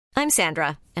I'm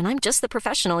Sandra, and I'm just the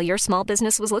professional your small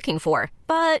business was looking for.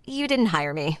 But you didn't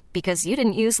hire me because you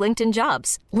didn't use LinkedIn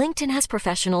Jobs. LinkedIn has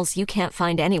professionals you can't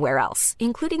find anywhere else,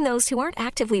 including those who aren't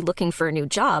actively looking for a new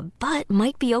job, but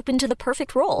might be open to the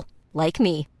perfect role, like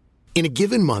me. In a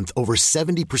given month, over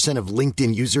 70% of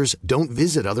LinkedIn users don't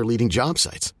visit other leading job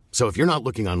sites. So if you're not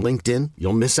looking on LinkedIn,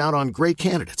 you'll miss out on great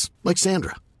candidates like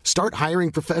Sandra. Start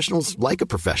hiring professionals like a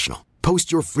professional.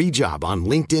 Post your free job on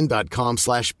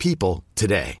linkedin.com/people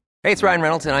today. Hey, it's Ryan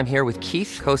Reynolds, and I'm here with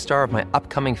Keith, co-star of my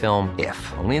upcoming film, If,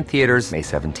 only in theaters May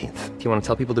 17th. Do you want to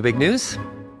tell people the big news?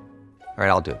 All right,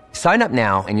 I'll do it. Sign up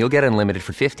now and you'll get unlimited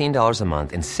for $15 a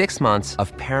month and 6 months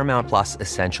of Paramount Plus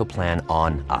Essential Plan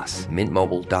on us.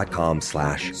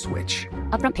 MintMobile.com/switch.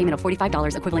 Upfront payment of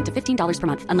 $45 equivalent to $15 per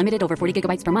month. Unlimited over 40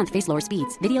 gigabytes per month. Face lower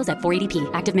speeds. Videos at 480p.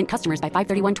 Active Mint customers by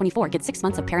 531.24 get 6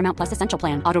 months of Paramount Plus Essential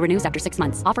Plan. Auto renews after 6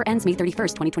 months. Offer ends May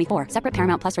 31st, 2024. Separate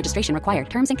Paramount Plus registration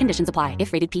required. Terms and conditions apply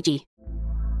if rated PG.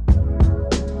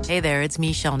 Hey there, it's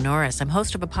Michelle Norris. I'm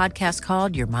host of a podcast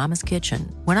called Your Mama's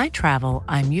Kitchen. When I travel,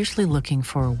 I'm usually looking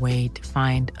for a way to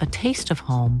find a taste of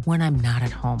home when I'm not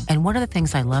at home. And one of the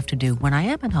things I love to do when I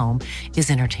am at home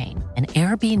is entertain. And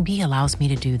Airbnb allows me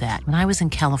to do that. When I was in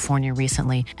California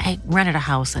recently, I rented a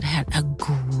house that had a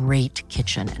great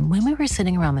kitchen. And when we were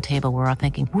sitting around the table, we're all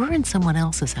thinking, we're in someone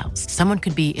else's house. Someone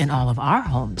could be in all of our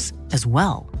homes as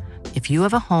well. If you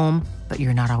have a home, but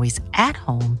you're not always at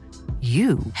home,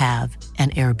 you have an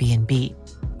Airbnb.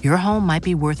 Your home might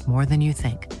be worth more than you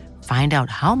think. Find out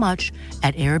how much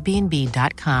at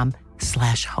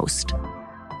airbnb.com/host.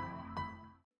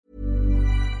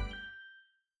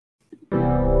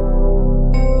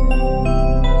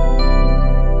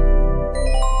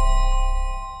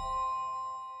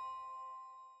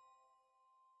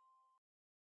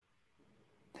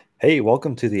 Hey,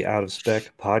 welcome to the Out of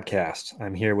Spec podcast.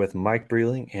 I'm here with Mike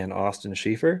Breeling and Austin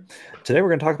Schieffer. Today we're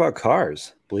going to talk about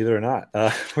cars, believe it or not.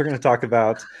 We're going to talk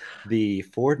about the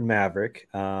Ford Maverick,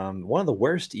 one of the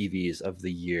worst EVs of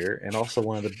the year and also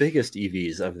one of the biggest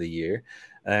EVs of the year.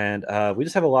 And we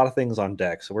just have a lot of things on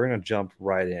deck, so we're going to jump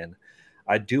right in.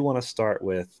 I do want to start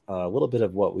with a little bit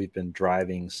of what we've been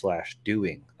driving /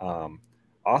 doing.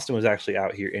 Austin was actually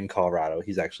out here in Colorado.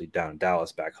 He's actually down in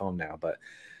Dallas back home now, but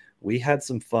we had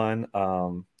some fun,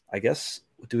 I guess,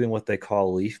 doing what they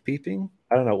call leaf peeping.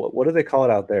 I don't know. What do they call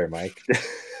it out there, Mike?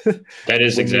 That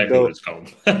is exactly what it's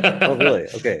called. Oh, really?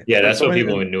 Okay. Yeah, that's what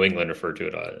people in New England refer to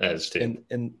it as, too.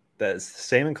 And that's the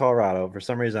same in Colorado. For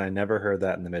some reason, I never heard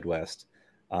that in the Midwest.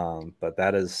 But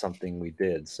that is something we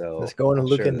did. So let's go and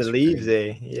look in the leaves,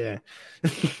 eh? Yeah.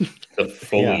 The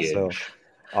foliage. Yeah, so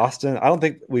Austin, I don't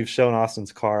think we've shown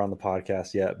Austin's car on the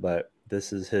podcast yet, but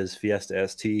this is his Fiesta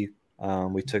ST.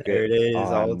 We took there it is,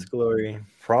 all its glory.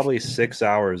 Probably 6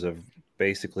 hours of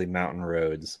basically mountain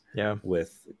roads. Yeah,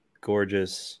 with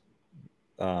gorgeous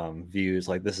views.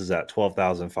 Like this is at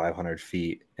 12,500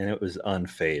 feet, and it was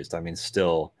unfazed. I mean,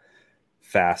 still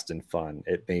fast and fun.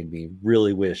 It made me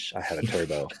really wish I had a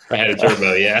turbo. I had a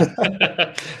turbo, yeah.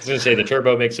 I was going to say the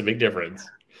turbo makes a big difference.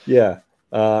 Yeah,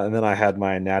 and then I had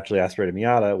my naturally aspirated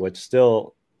Miata, which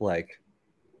still like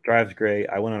drives great.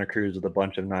 I went on a cruise with a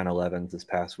bunch of 911s this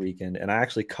past weekend, and I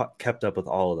actually kept up with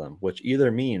all of them, which either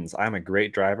means I'm a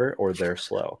great driver or they're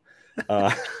slow.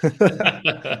 A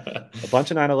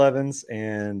bunch of 911s,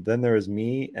 and then there was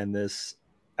me and this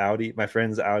Audi, my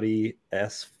friend's Audi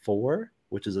S4,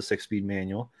 which is a 6-speed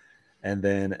manual, and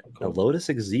then a Lotus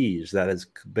Exige that has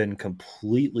been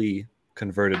completely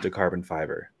converted to carbon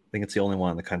fiber. I think it's the only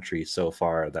one in the country so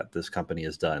far that this company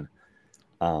has done.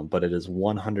 But it is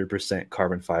 100%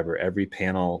 carbon fiber. Every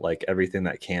panel, like everything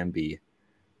that can be,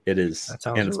 it is.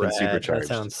 And it's been supercharged. That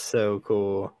sounds so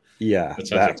cool. Yeah,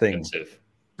 that thing.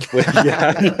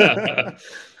 Yeah,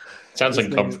 sounds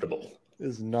uncomfortable.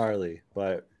 Is gnarly,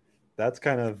 but that's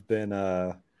kind of been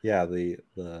the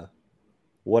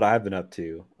what I've been up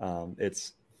to.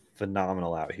 It's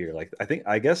phenomenal out here. Like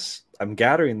I guess I'm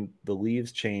gathering the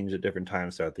leaves change at different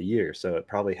times throughout the year, so it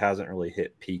probably hasn't really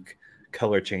hit peak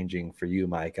color changing for you,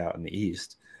 Mike, out in the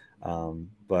east.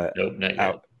 But nope, not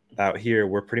yet. Out here,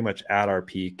 we're pretty much at our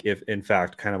peak, if in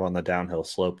fact kind of on the downhill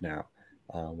slope now,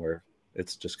 where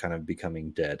it's just kind of becoming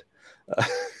dead.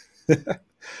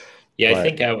 Yeah, I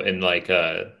think out in like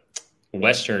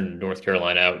western North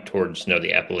Carolina, out towards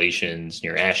the Appalachians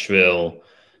near Asheville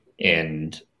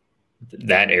and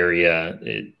that area,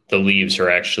 the leaves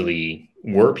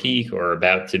were peak or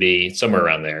about to be somewhere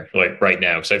around there, like right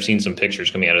now, because I've seen some pictures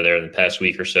coming out of there in the past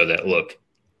week or so that look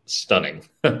stunning.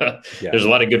 Yeah. There's a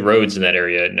lot of good roads in that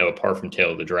area, apart from Tail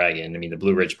of the Dragon. I mean, the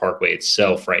Blue Ridge Parkway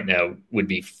itself right now would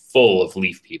be full of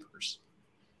leaf peepers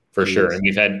for sure. And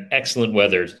we've had excellent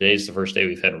weather. Today's the first day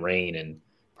we've had rain in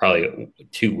probably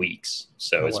 2 weeks.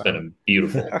 So it's wow. been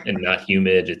beautiful and not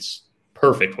humid. It's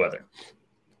perfect weather.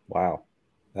 Wow.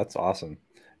 That's awesome.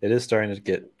 It is starting to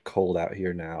get cold out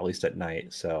here now, at least at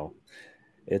night. So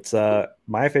it's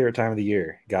my favorite time of the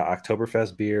year. Got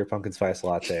Oktoberfest beer, pumpkin spice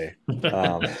latte.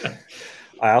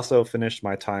 I also finished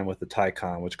my time with the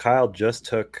Taycan, which Kyle just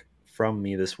took from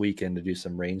me this weekend to do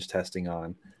some range testing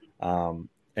on.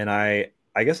 And I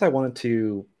guess I wanted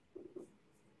to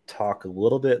talk a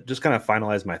little bit, just kind of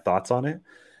finalize my thoughts on it.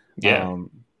 Yeah.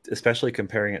 Especially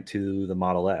comparing it to the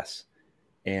Model S.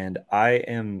 And I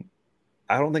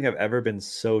don't think I've ever been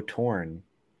so torn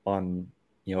on,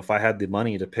 if I had the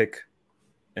money to pick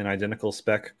an identical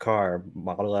spec car,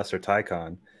 Model S or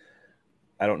Taycan,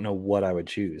 I don't know what I would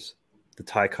choose. The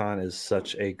Taycan is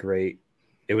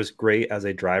it was great as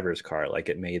a driver's car. Like,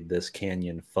 it made this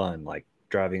canyon fun, like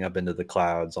driving up into the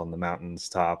clouds on the mountain's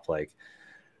top. Like,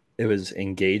 it was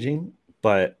engaging,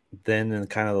 but then in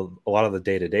kind of a lot of the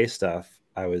day-to-day stuff,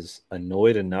 I was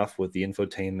annoyed enough with the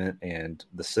infotainment and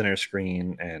the center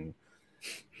screen, and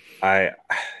I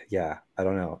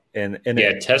don't know. And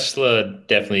Tesla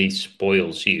definitely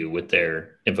spoils you with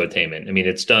their infotainment. I mean,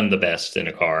 it's done the best in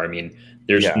a car. I mean,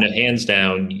 there's hands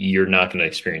down, you're not going to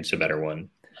experience a better one.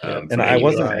 And I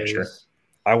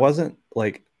wasn't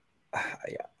like,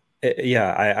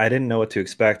 I didn't know what to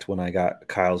expect when I got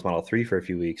Kyle's Model 3 for a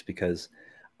few weeks, because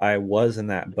I was in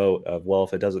that boat of, well,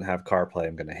 if it doesn't have CarPlay,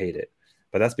 I'm going to hate it.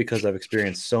 But that's because I've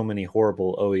experienced so many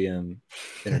horrible OEM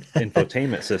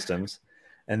infotainment systems.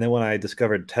 And then when I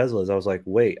discovered Teslas, I was like,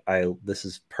 wait, this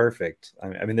is perfect.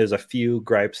 I mean, there's a few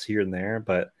gripes here and there,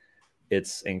 but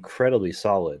it's incredibly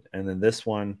solid. And then this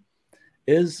one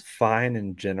is fine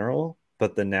in general,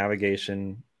 but the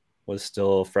navigation was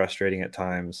still frustrating at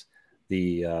times.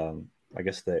 The I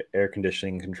guess the air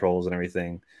conditioning controls and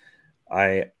everything,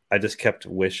 I just kept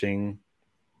wishing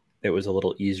it was a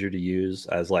little easier to use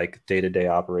as like day-to-day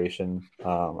operation.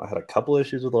 I had a couple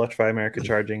issues with Electrify America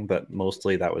charging, but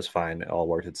mostly that was fine. It all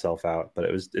worked itself out, but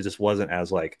it just wasn't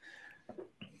as like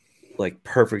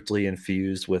perfectly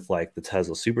infused with like the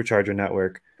Tesla supercharger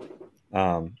network.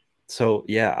 So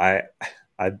yeah,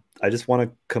 I just want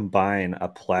to combine a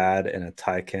Plaid and a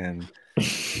Taycan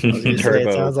turbo.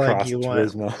 It sounds like you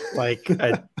Turismo. want like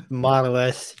a Model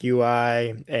S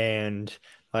UI and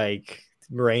like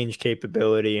range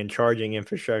capability and charging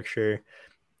infrastructure.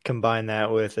 Combine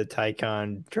that with a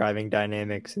Taycan driving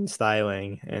dynamics and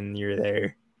styling, and you're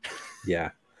there.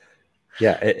 Yeah.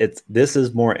 This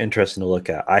is more interesting to look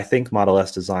at. I think Model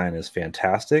S design is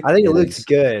fantastic. I think it looks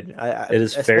good. It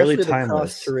is fairly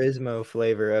timeless. The Cross Turismo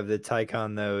flavor of the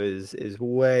Taycan, though, is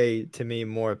way, to me,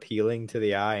 more appealing to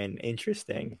the eye and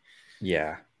interesting.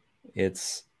 Yeah,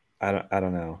 I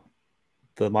don't know.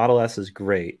 The Model S is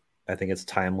great. I think it's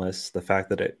timeless. The fact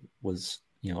that it was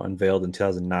unveiled in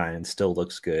 2009 and still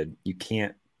looks good.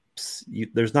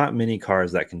 There's not many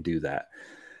cars that can do that.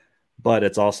 But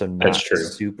it's also not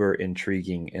super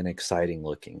intriguing and exciting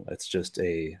looking. It's just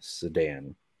a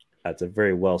sedan. That's a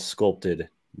very well sculpted,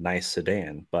 nice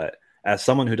sedan. But as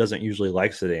someone who doesn't usually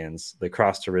like sedans, the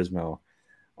Cross Turismo,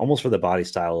 almost for the body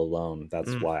style alone,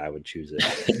 that's why I would choose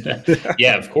it.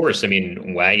 Yeah, of course. I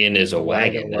mean, wagon is a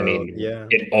wagon. I mean,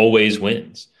 it always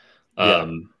wins.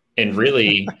 And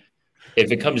really,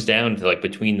 if it comes down to like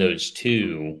between those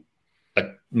two, a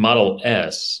Model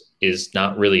S is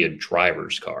not really a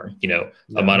driver's car.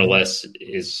 A Model S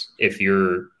is, if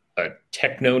you're a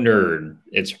techno nerd,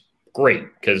 it's great,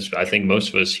 because I think most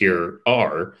of us here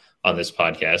are on this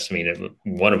podcast. I mean,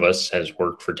 one of us has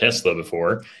worked for Tesla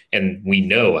before, and we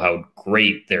know how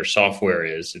great their software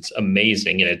is. It's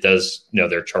amazing, and it does,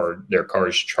 their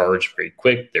cars charge very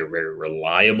quick. They're very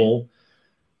reliable.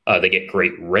 They get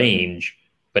great range,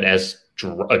 but as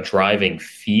a driving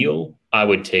feel, I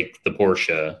would take the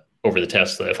Porsche over the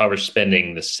Tesla if I were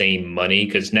spending the same money,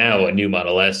 because now a new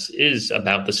Model S is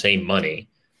about the same money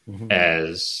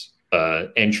as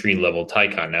entry-level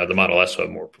Taycan. Now the Model S will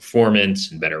have more performance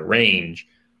and better range,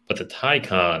 but the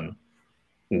Taycan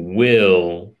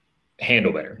will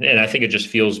handle better. And I think it just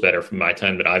feels better from my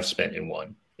time that I've spent in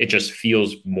one. It just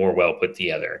feels more well put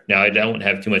together. Now, I don't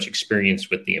have too much experience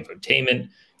with the infotainment,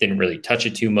 didn't really touch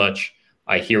it too much.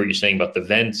 I hear what you're saying about the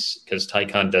vents, because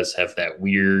Taycan does have that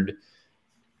weird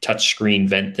touchscreen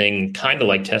vent thing, kind of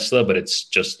like Tesla, but it's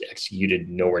just executed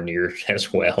nowhere near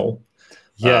as well.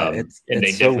 Yeah, and it's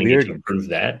they so definitely weird. need to improve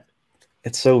that.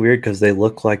 It's so weird because they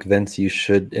look like vents you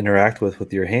should interact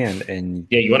with your hand, and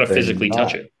yeah, you want to physically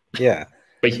touch it. Yeah,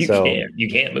 but you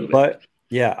can't move it. But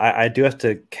yeah, I do have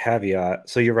to caveat.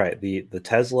 So you're right. The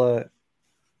Tesla,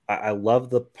 I love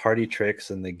the party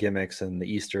tricks and the gimmicks and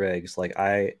the Easter eggs. Like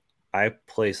I I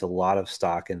place a lot of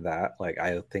stock in that. Like,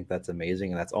 I think that's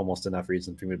amazing, and that's almost enough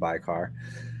reason for me to buy a car.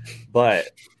 But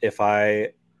if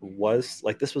I was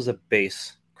like, this was a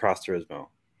base Cross Turismo,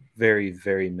 very,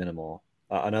 very minimal.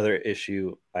 Another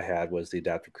issue I had was the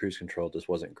adaptive cruise control just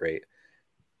wasn't great.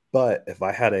 But if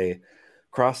I had a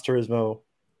Cross Turismo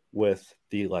with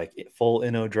the like full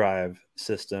InnoDrive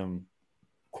system,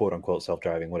 quote unquote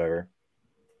self-driving, whatever,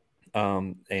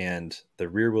 and the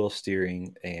rear wheel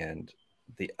steering and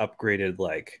the upgraded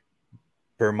like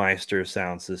Burmeister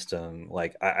sound system,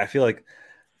 like I feel like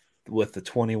with the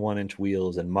 21-inch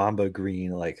wheels and Mamba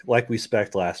green, like we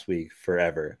spec'd last week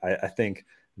forever, I think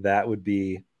that would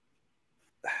be,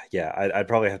 yeah, I'd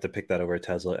probably have to pick that over a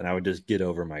Tesla, and I would just get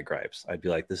over my gripes. I'd be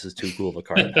like, this is too cool of a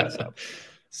car to pass up.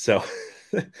 So,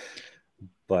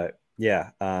 but yeah,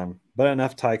 but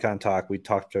enough Taycan talk. We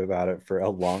talked about it for a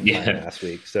long time last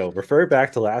week. So refer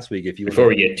back to last week if you before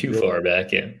we get too far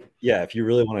back. Yeah, if you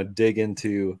really want to dig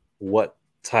into what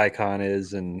Taycan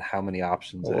is and how many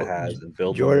options it has, and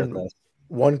build Jordan, with us.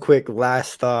 One quick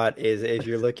last thought is, if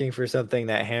you're looking for something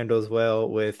that handles well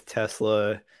with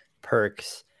Tesla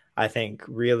perks, I think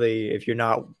really, if you're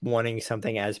not wanting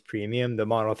something as premium, the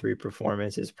Model 3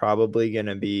 Performance is probably going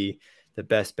to be the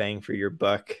best bang for your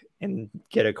buck, and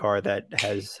get a car that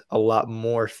has a lot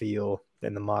more feel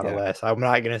than the Model S. I'm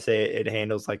not going to say it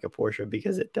handles like a Porsche,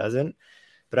 because it doesn't,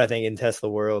 but I think in Tesla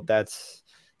world, that's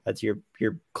your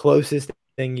closest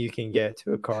thing you can get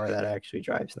to a car that actually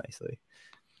drives nicely.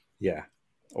 Yeah.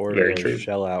 Or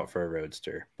shell out for a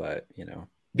Roadster, but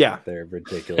they're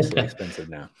ridiculously expensive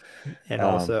now. And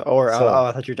also,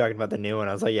 I thought you were talking about the new one.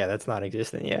 I was like, yeah, that's not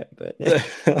existent yet, but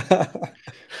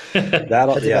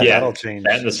that'll change.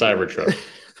 And the Cybertruck.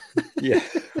 Yeah,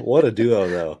 what a duo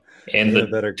though. And the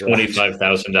better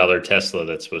 $25,000 Tesla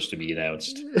that's supposed to be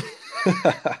announced.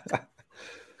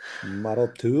 Model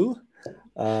 2.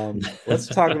 Let's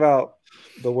talk about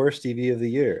the worst EV of the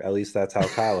year. At least that's how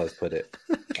Kyle has put it.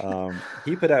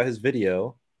 He put out his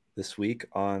video this week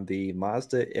on the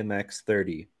Mazda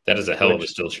MX-30. That is a hell of a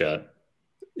still shot.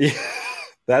 Yeah,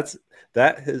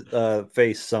 his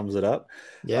face sums it up.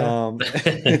 Yeah.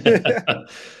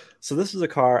 So this is a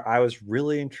car I was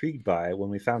really intrigued by when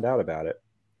we found out about it,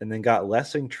 and then got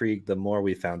less intrigued the more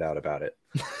we found out about it.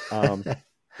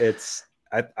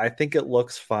 I think it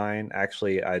looks fine.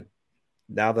 Actually,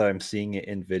 now that I'm seeing it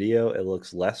in video, it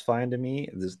looks less fine to me.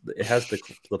 It has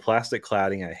the plastic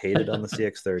cladding I hated on the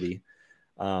CX-30.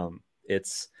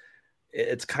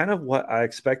 It's kind of what I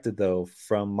expected though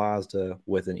from Mazda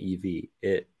with an EV.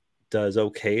 It does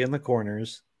okay in the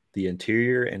corners. The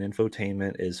interior and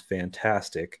infotainment is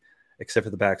fantastic, except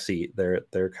for the back seat. They're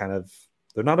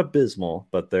not abysmal,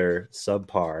 but they're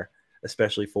subpar,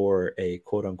 especially for a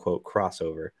quote unquote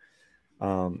crossover.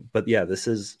 But yeah, this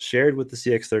is shared with the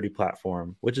CX-30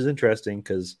 platform, which is interesting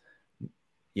because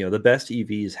the best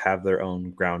EVs have their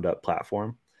own ground up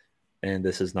platform, and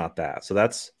this is not that. So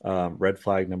that's red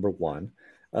flag number one.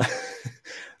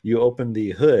 You open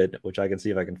the hood, which I can see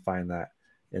if I can find that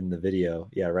in the video.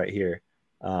 Yeah, right here.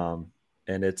 And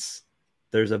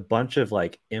there's a bunch of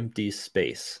like empty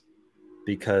space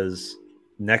because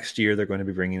next year they're going to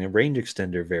be bringing a range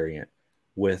extender variant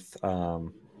with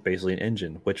basically an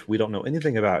engine, which we don't know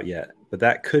anything about yet, but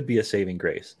that could be a saving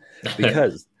grace,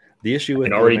 because the issue with I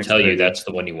can already tell you that's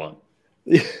the one you want.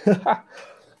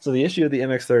 So the issue of the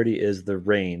MX-30 is the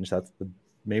range. That's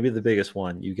maybe the biggest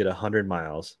one. You get 100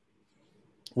 miles,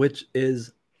 which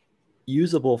is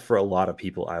usable for a lot of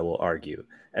people, I will argue.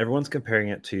 Everyone's comparing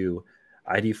it to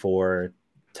ID4,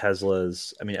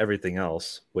 Teslas, everything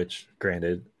else, which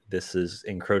granted, this is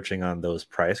encroaching on those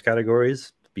price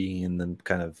categories, being in the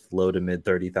kind of low to mid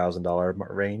 $30,000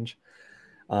 range.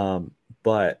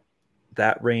 But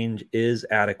that range is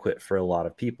adequate for a lot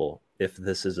of people if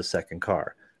this is a second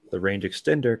car. The range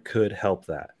extender could help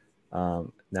that.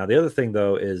 Now, the other thing,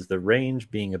 though, is the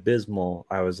range being abysmal.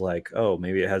 I was like, oh,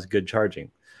 maybe it has good charging.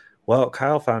 Well,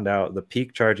 Kyle found out the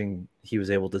peak charging he was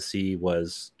able to see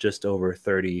was just over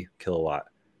 30 kilowatt.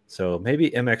 So maybe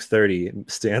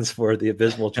MX-30 stands for the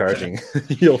abysmal charging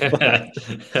you'll find.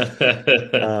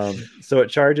 So it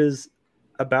charges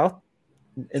about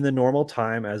in the normal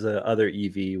time as a other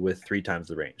EV with 3 times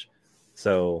the range.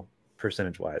 So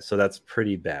percentage-wise. So that's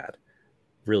pretty bad.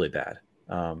 Really bad.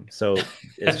 So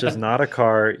it's just not a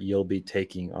car you'll be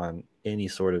taking on any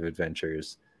sort of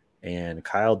adventures. And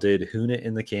Kyle did hoon it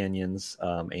in the canyons,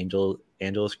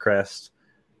 Angeles Crest,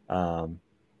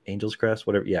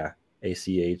 whatever. Yeah.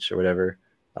 ACH or whatever.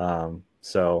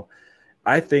 So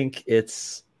I think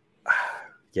it's,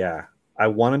 yeah, I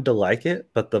wanted to like it,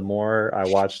 but the more I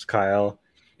watched Kyle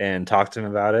and talked to him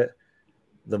about it,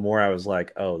 the more I was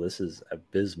like, oh, this is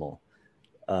abysmal.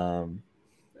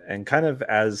 And kind of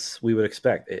as we would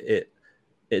expect,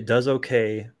 it does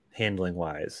okay handling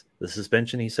wise. The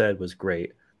suspension, he said, was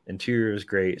great. Interior is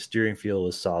great. Steering feel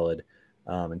was solid.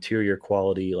 Interior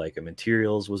quality, like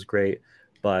materials, was great.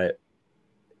 But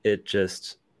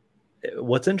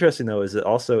what's interesting though is it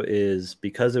also is,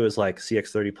 because it was like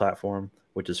CX-30 platform,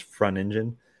 which is front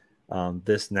engine.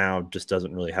 This now just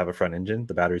doesn't really have a front engine.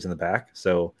 The battery's in the back,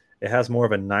 so it has more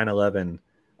of a 911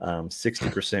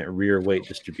 60% rear weight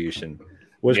distribution,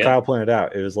 which Kyle pointed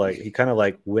out. It was like he kind of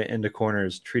like went into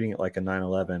corners treating it like a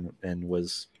 911 and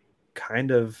was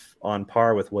kind of on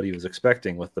par with what he was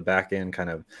expecting, with the back end kind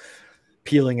of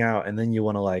peeling out, and then you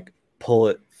want to like pull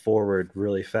it forward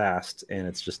really fast, and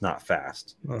it's just not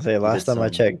fast. I'll say last time I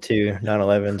checked too,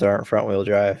 911s aren't front wheel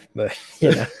drive, but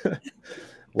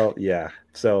well, yeah.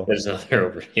 So there's another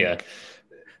over. Yeah.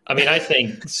 I mean, I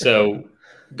think so.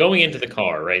 Going into the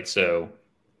car, right? So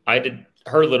I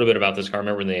heard a little bit about this car. I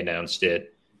remember when they announced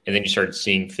it, and then you started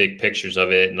seeing fake pictures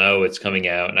of it, and it's coming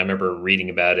out. And I remember reading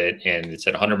about it, and it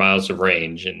said 100 miles of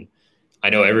range. And I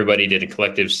know everybody did a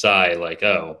collective sigh, like,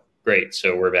 oh, great.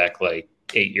 So we're back like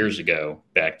 8 years ago,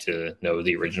 back to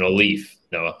the original Leaf,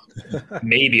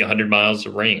 maybe 100 miles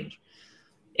of range.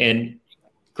 And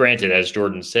granted, as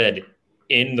Jordan said,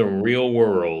 in the real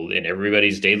world, in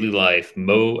everybody's daily life,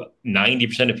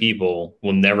 90% of people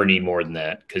will never need more than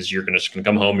that, because you're just going to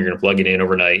come home, you're going to plug it in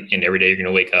overnight, and every day you're going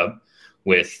to wake up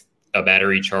with a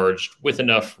battery charged with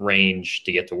enough range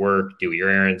to get to work, do your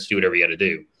errands, do whatever you got to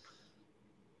do.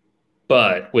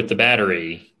 But with the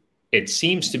battery, it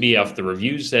seems to be, off the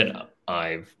reviews that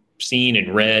I've seen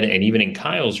and read, and even in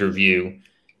Kyle's review,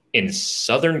 in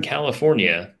Southern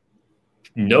California,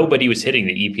 nobody was hitting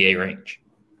the EPA range.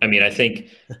 I mean, I think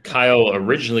Kyle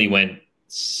originally went,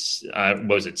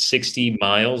 60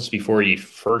 miles before he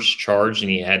first charged,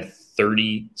 and he had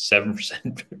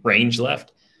 37% range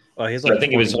left. He's so like I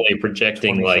think he was only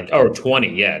projecting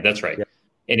 20. Yeah, that's right. Yeah.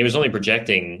 And he was only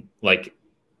projecting like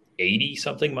 80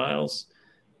 something miles.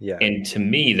 Yeah. And to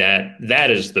me, that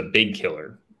is the big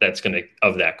killer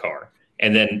of that car.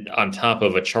 And then on top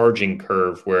of a charging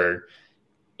curve where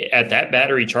at that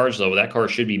battery charge level, that car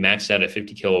should be maxed out at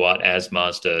 50 kilowatt, as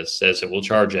Mazda says it will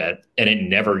charge at, and it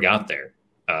never got there.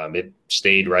 It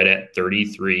stayed right at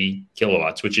 33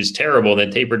 kilowatts, which is terrible.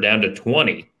 Then tapered down to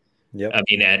 20. Yep. I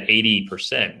mean, at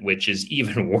 80%, which is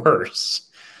even worse.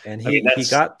 And he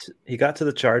got to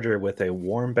the charger with a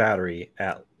warm battery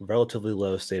at relatively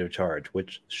low state of charge,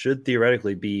 which should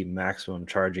theoretically be maximum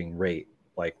charging rate,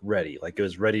 like ready, like it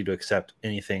was ready to accept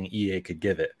anything EA could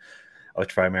give it.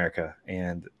 Electrify America,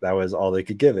 and that was all they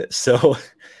could give it. So,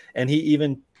 and he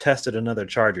even tested another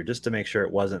charger just to make sure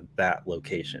it wasn't that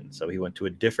location. So he went to a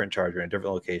different charger in a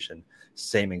different location,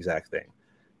 same exact thing.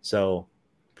 So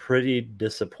pretty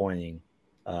disappointing.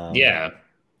 Yeah.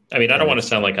 I mean, I don't want to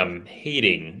sound like I'm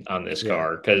hating on this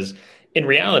car, because in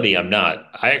reality, I'm not.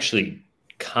 I actually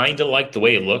kind of like the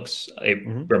way it looks. It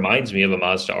reminds me of a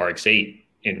Mazda RX-8.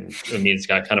 It's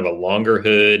got kind of a longer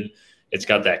hood. It's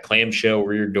got that clamshell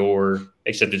rear door,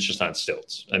 except it's just on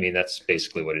stilts. I mean, that's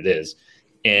basically what it is.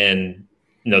 And,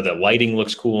 the lighting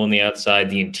looks cool on the outside.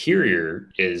 The interior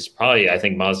is probably, I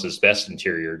think, Mazda's best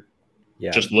interior,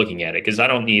 just looking at it, because I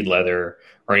don't need leather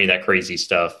or any of that crazy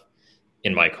stuff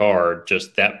in my car.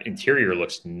 Just that interior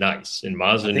looks nice. And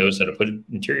Mazda knows how to put an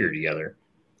interior together.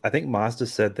 I think Mazda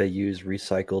said they use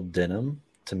recycled denim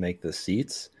to make the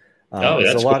seats.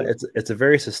 That's cool. It's a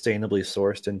very sustainably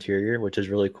sourced interior, which is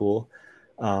really cool.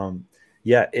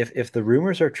 If the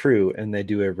rumors are true and they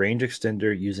do a range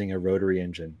extender using a rotary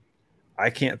engine, I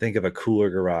can't think of a cooler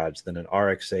garage than an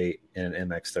RX-8 and an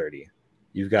MX-30.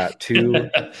 You've got two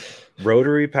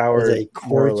rotary powered, a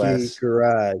quirky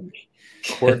garage.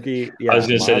 Quirky. Yeah, I was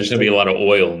going to say there's going to be a lot of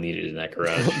oil needed in that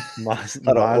garage. A lot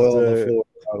of oil on the floor,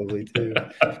 probably too.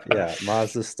 Yeah,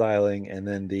 Mazda styling, and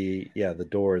then the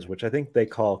doors, which I think they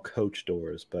call coach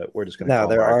doors, but we're just going to call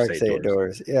them RX-8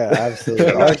 doors. Yeah, absolutely.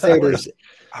 RX-8 is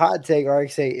hot take.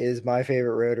 RX-8 is my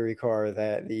favorite rotary car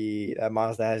that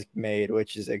Mazda has made,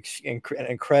 which is an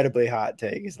incredibly hot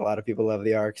take. Because a lot of people love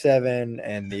the RX-7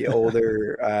 and the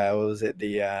older. What was it?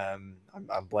 I'm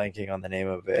blanking on the name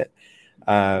of it.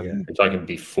 You're talking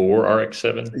before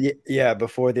RX-7? Yeah,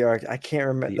 before the RX. I can't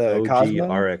remember the OG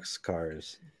Cosmo? RX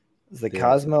cars. Is the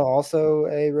Cosmo also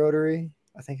a rotary?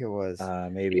 I think it was.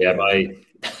 Maybe. Yeah, my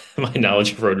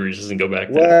knowledge of rotaries doesn't go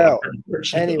back that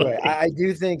far. Anyway, I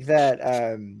do think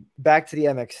that back to the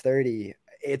MX-30,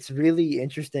 it's really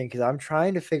interesting because I'm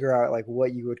trying to figure out like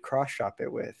what you would cross shop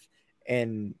it with,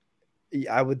 and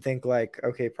I would think like,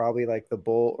 okay, probably like the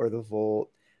Bolt or the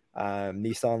Volt,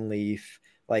 Nissan Leaf.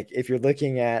 Like if you're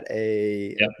looking at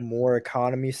a more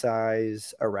economy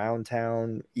size around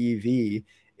town EV,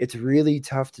 it's really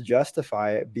tough to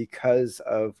justify it because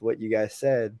of what you guys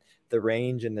said, the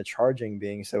range and the charging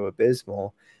being so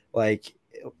abysmal. Like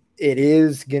it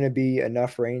is going to be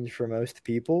enough range for most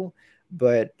people,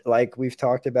 but like we've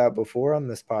talked about before on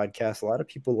this podcast, a lot of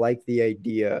people like the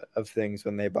idea of things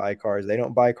when they buy cars. They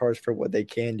don't buy cars for what they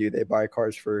can do. They buy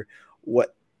cars for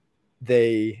what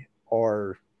they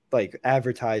are like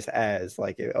advertised as,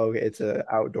 like, oh, it's an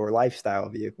outdoor lifestyle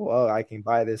vehicle. Oh, I can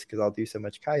buy this because I'll do so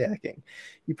much kayaking.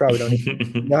 You probably don't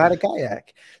even know how to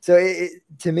kayak. So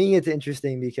to me, it's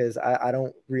interesting because I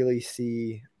don't really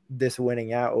see this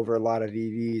winning out over a lot of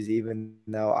EVs, even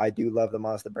though I do love the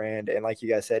Mazda brand. And like you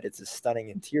guys said, it's a stunning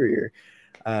interior.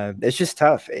 It's just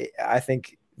tough. I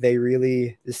think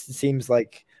this seems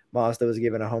like Mazda was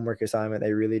given a homework assignment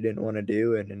they really didn't want to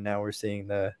do. And now we're seeing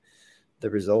the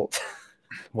result.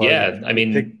 Well, yeah, I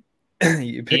mean,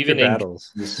 you pick even your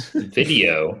battles. In this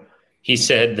video, he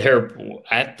said they're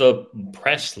at the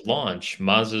press launch,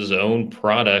 Mazda's own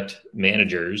product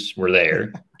managers were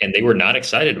there, and they were not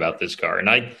excited about this car. And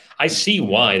I see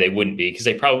why they wouldn't be, because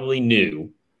they probably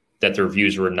knew that the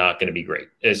reviews were not going to be great,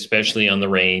 especially on the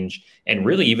range and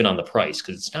really even on the price,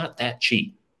 because it's not that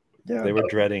cheap. Yeah, they were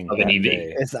dreading of an EV.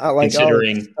 It's not like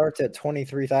it starts at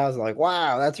 23,000. Like,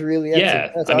 wow, that's really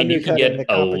that's I mean, you can get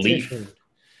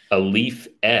a Leaf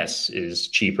S is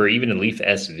cheaper. Even a Leaf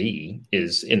SV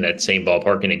is in that same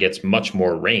ballpark, and it gets much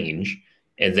more range.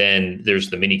 And then there's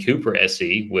the Mini Cooper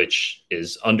SE, which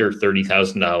is under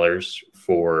 $30,000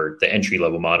 for the entry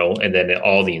level model, and then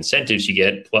all the incentives you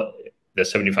get, plus the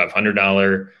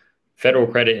 $7,500 federal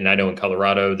credit. And I know in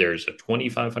Colorado there's a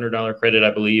 $2,500 credit,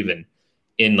 I believe, and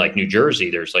in like New Jersey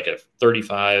there's like a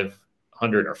 $3,500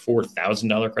 or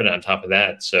 $4,000 credit on top of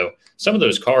that. So some of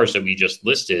those cars that we just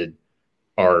listed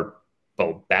are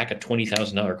back at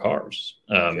 $20,000 cars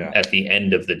at the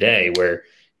end of the day, where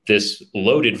this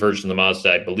loaded version of the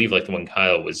Mazda, I believe, like the one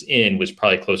Kyle was in, was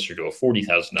probably closer to a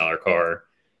 $40,000 car.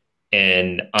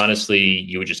 And honestly,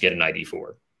 you would just get an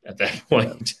ID4 at that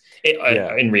point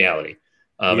in reality.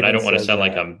 And I don't want to sound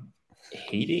like I'm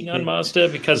hating on Mazda,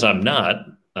 because I'm not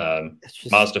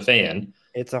Mazda fan.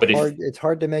 It's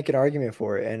hard to make an argument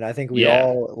for it, and I think we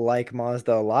all like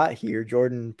Mazda a lot here.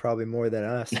 Jordan probably more than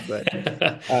us, but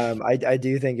I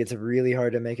do think it's really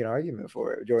hard to make an argument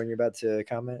for it. Jordan, you're about to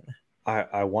comment?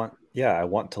 I want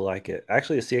to like it.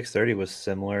 Actually, the CX-30 was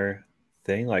similar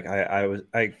thing. Like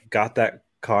I got that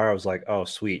car, I was like, oh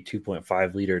sweet,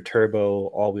 2.5 liter turbo,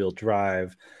 all-wheel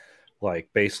drive, like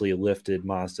basically lifted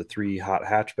Mazda 3 hot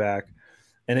hatchback,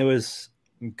 and it was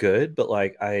good, but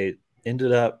like I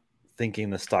ended up thinking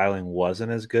the styling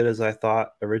wasn't as good as I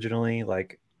thought originally.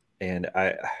 Like, and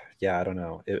I don't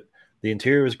know. The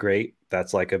interior was great.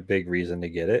 That's like a big reason to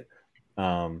get it.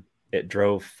 It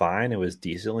drove fine. It was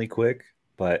decently quick,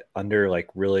 but under like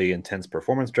really intense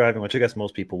performance driving, which I guess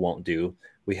most people won't do.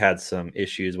 We had some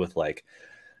issues with like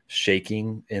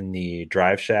shaking in the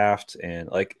drive shaft, and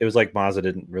like it was like Mazda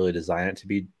didn't really design it to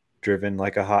be driven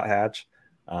like a hot hatch.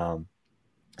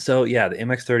 So yeah, the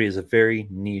MX-30 is a very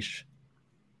niche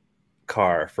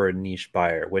car for a niche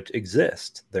buyer, which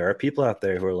exists. There are people out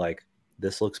there who are like,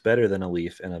 this looks better than a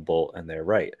Leaf and a Bolt, and they're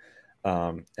right.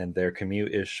 And their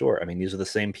commute is short. I mean, these are the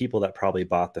same people that probably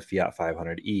bought the Fiat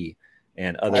 500e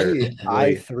and other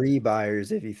i3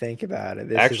 buyers, if you think about it.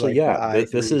 This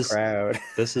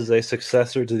is a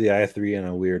successor to the i3 in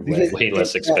a weird way. Way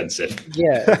less expensive.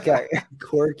 It's got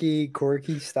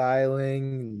quirky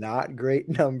styling, not great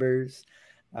numbers,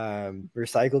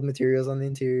 recycled materials on the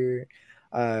interior.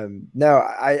 No,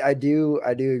 I do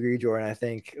agree, Jordan. I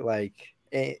think like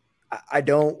I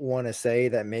don't want to say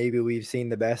that maybe we've seen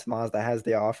the best Mazda has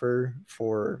to offer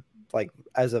for like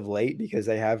as of late, because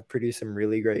they have produced some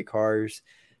really great cars,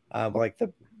 like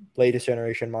the latest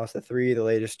generation Mazda 3, the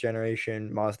latest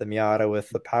generation Mazda Miata with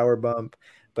the power bump.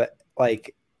 But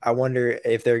like, I wonder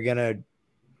if they're gonna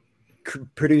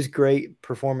produce great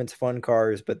performance fun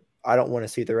cars, but I don't want to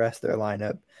see the rest of their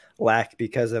lineup lack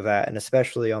because of that. And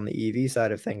especially on the EV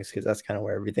side of things, because that's kind of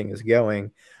where everything is going.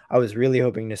 I was really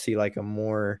hoping to see like a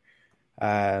more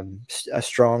a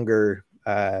stronger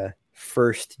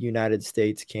first United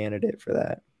States candidate for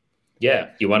that. Yeah,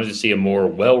 you wanted to see a more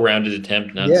well-rounded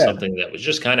attempt, not something that was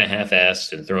just kind of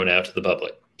half-assed and thrown out to the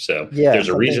public. So there's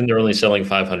a reason they're only selling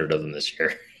 500 of them this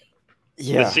year.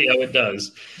 Let's see how it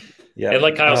does. Yeah, and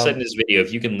like Kyle said in his video,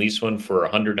 if you can lease one for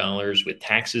 $100 with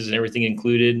taxes and everything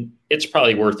included, it's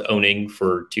probably worth owning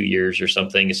for 2 years or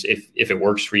something if it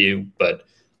works for you. But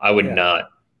I would not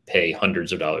pay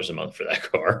hundreds of dollars a month for that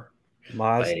car.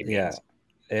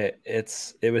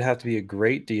 It would have to be a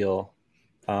great deal.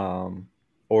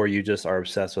 or you just are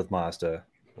obsessed with Mazda,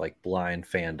 like blind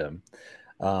fandom.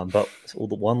 But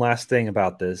the one last thing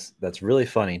about this that's really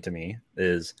funny to me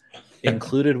is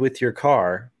included with your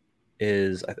car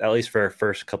is, at least for our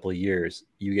first couple of years,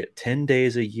 you get 10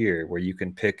 days a year where you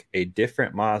can pick a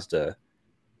different Mazda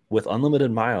with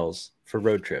unlimited miles for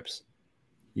road trips.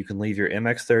 You can leave your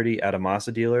MX-30 at a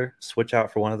Mazda dealer, switch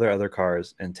out for one of their other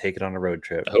cars, and take it on a road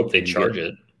trip. I hope they charge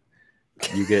it.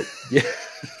 You get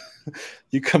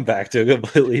you come back to a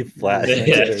completely flat.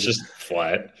 Yeah, it's just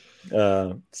flat.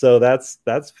 So that's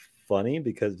funny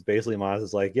because basically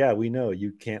Mazda's like, yeah, we know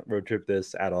you can't road trip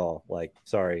this at all. Like,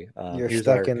 sorry, you're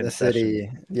stuck in the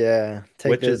city. Yeah,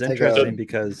 which is interesting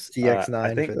because CX-9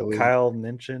 I think for the week. Kyle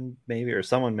mentioned or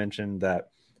someone mentioned that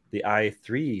the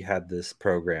i3 had this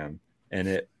program and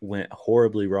it went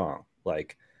horribly wrong.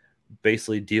 Like,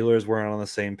 basically dealers weren't on the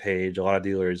same page. A lot of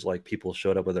dealers, like, people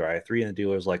showed up with their i3 and the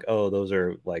dealers like, oh, those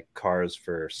are like cars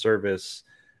for service,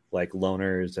 like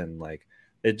loaners, and like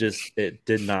it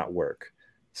did not work.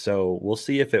 So we'll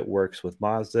see if it works with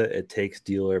Mazda. It takes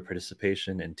dealer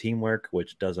participation and teamwork,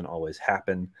 which doesn't always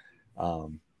happen.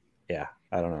 Yeah,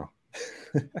 I don't know.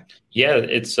 Yeah,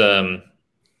 it's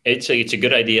a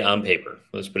good idea on paper.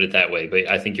 Let's put it that way. But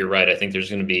I think you're right. I think there's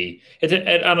going to be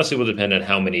it honestly will depend on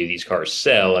how many of these cars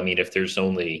sell. I mean, if there's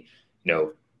only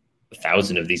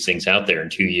 1,000 of these things out there in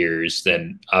 2 years,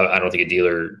 then I don't think a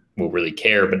dealer will really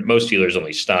care. But most dealers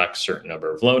only stock a certain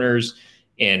number of loaners.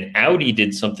 And Audi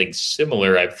did something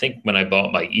similar. I think when I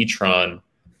bought my e-tron,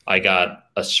 I got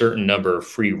a certain number of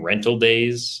free rental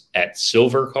days at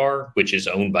Silver Car, which is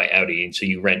owned by Audi. And so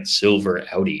you rent silver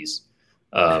Audis.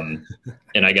 And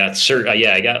I got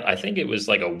I think it was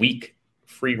like a week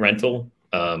free rental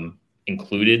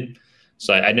included.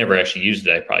 So I never actually used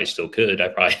it. I probably still could. I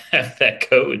probably have that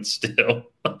code still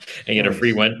and get a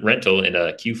free rental in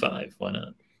a Q5. Why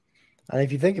not? And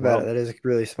if you think about it, that is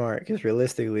really smart because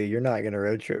realistically, you're not going to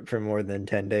road trip for more than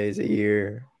 10 days a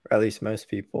year, or at least most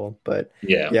people. But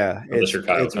yeah, it's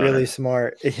really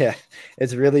smart. Yeah,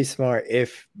 it's really smart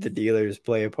if the dealers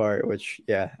play a part, which,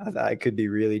 I could be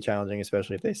really challenging,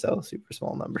 especially if they sell a super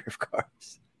small number of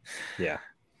cars. Yeah.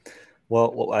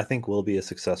 Well, I think will be a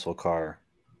successful car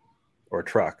or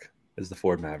truck is the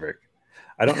Ford Maverick.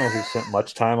 I don't know if we spent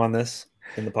much time on this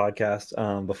in the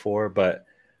podcast before, but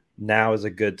now is a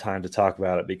good time to talk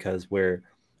about it because we're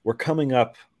coming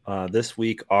up this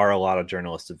week are a lot of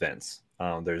journalist events.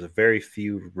 There's a very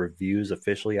few reviews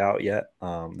officially out yet.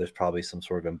 There's probably some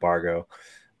sort of embargo,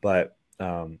 but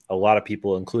a lot of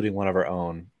people, including one of our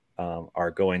own,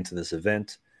 are going to this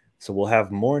event. So we'll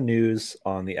have more news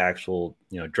on the actual,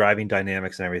 driving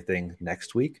dynamics and everything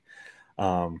next week.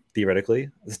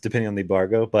 Theoretically, depending on the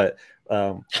embargo, but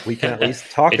we can at least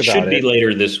talk about it. It should be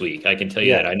later this week. I can tell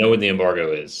you that. I know when the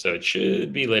embargo is, so it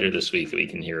should be later this week that we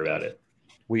can hear about it.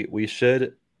 We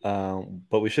should,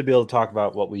 but we should be able to talk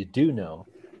about what we do know.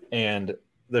 And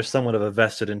there's somewhat of a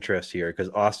vested interest here because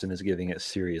Austin is giving it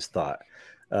serious thought,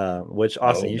 which,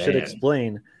 Austin, you should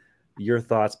explain your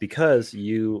thoughts because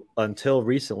you, until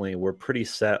recently, were pretty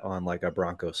set on like a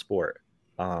Bronco Sport.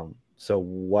 So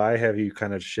why have you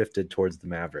kind of shifted towards the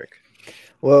Maverick?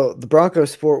 Well, the Bronco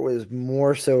Sport was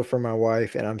more so for my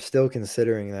wife, and I'm still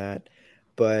considering that.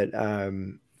 But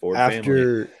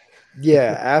after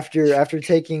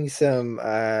taking some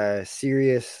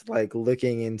serious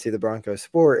looking into the Bronco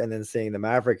Sport and then seeing the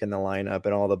Maverick in the lineup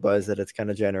and all the buzz that it's kind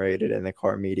of generated in the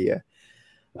car media,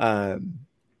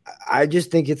 I just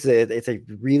think it's a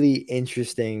really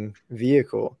interesting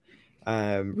vehicle.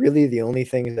 Really, the only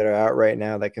things that are out right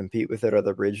now that compete with it are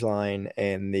the Ridgeline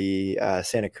and the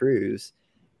Santa Cruz.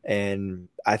 And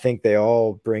I think they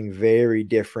all bring very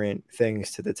different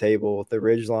things to the table. The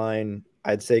Ridgeline,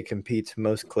 I'd say, competes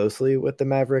most closely with the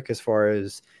Maverick as far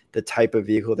as the type of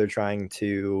vehicle they're trying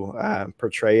to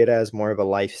portray it as, more of a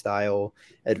lifestyle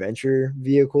adventure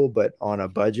vehicle, but on a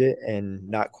budget and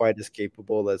not quite as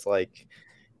capable as a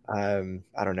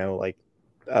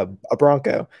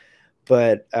Bronco.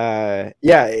 But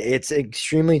it's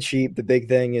extremely cheap. The big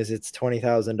thing is it's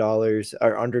 $20,000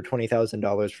 or under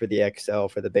 $20,000 for the XL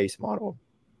for the base model.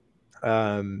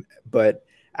 But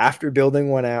after building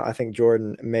one out, I think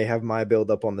Jordan may have my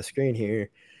build up on the screen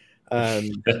here. I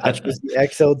chose the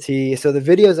XLT. So the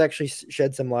videos actually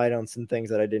shed some light on some things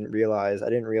that I didn't realize. I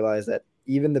didn't realize that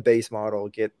even the base model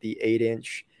get the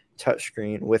 8-inch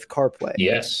touchscreen with CarPlay.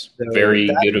 Yes, so very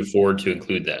good of Ford to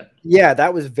include that. Yeah,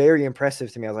 that was very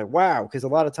impressive to me. I was like, wow, because a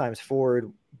lot of times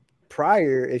Ford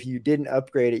prior, if you didn't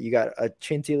upgrade it, you got a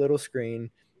chintzy little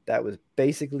screen that was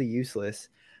basically useless,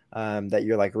 that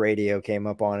your radio came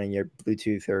up on and your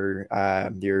Bluetooth or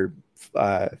your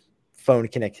phone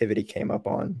connectivity came up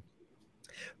on.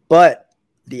 But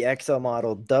the XL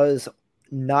model does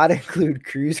not include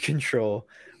cruise control,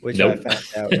 which I found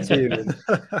out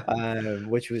too,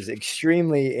 which was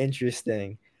extremely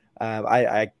interesting.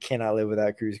 I cannot live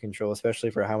without cruise control,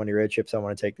 especially for how many road trips I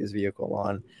want to take this vehicle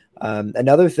on.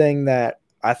 Another thing that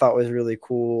I thought was really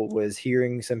cool was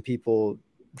hearing some people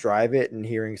drive it and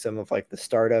hearing some of like the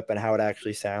startup and how it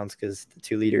actually sounds, because the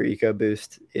 2-liter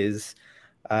EcoBoost is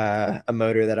a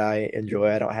motor that I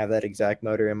enjoy. I don't have that exact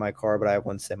motor in my car, but I have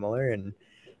one similar. And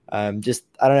just,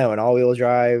 I don't know, an all-wheel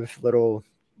drive little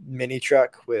mini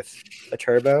truck with a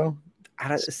turbo. I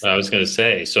was going to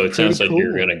say, so it sounds like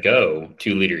you're going to go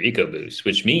 2-liter EcoBoost,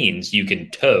 which means you can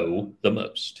tow the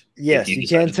most. Yes, you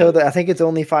can tow I think it's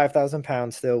only 5,000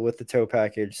 pounds still with the tow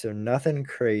package, so nothing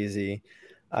crazy.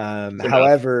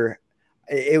 However,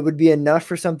 it would be enough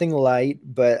for something light,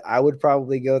 but I would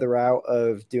probably go the route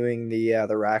of doing the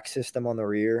rack system on the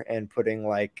rear and putting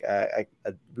like a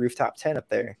rooftop tent up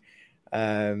there.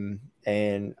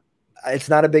 And it's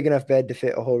not a big enough bed to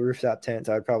fit a whole rooftop tent,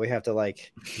 so I'd probably have to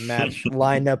like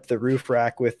line up the roof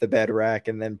rack with the bed rack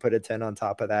and then put a tent on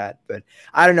top of that. But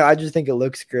I don't know. I just think it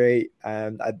looks great.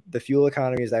 The fuel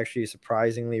economy is actually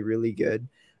surprisingly really good.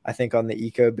 I think on the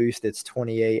EcoBoost, it's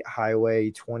 28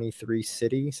 highway, 23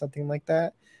 city, something like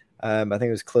that. I think it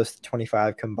was close to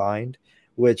 25 combined,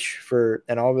 which for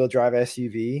an all-wheel drive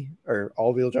SUV or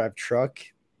all-wheel drive truck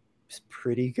is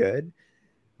pretty good.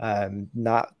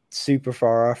 Not super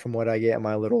far off from what I get in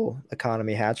my little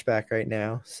economy hatchback right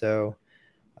now. So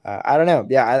I don't know.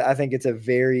 Yeah, I think it's a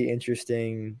very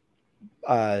interesting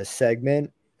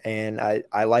segment, and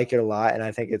I like it a lot. And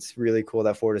I think it's really cool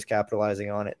that Ford is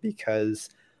capitalizing on it because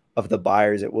of the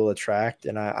buyers it will attract.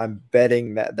 And I'm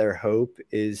betting that their hope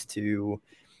is to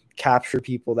capture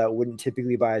people that wouldn't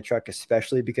typically buy a truck,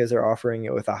 especially because they're offering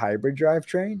it with a hybrid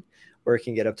drivetrain where it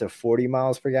can get up to 40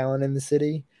 miles per gallon in the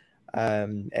city.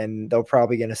 And they're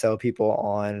probably going to sell people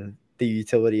on the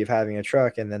utility of having a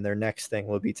truck. And then their next thing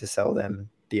will be to sell them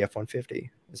the F-150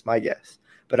 is my guess.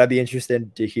 But I'd be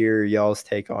interested to hear y'all's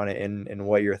take on it and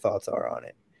what your thoughts are on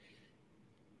it.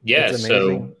 Yeah.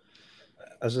 So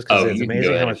I was just going to say, it's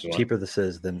amazing how much cheaper this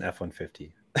is than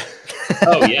F-150.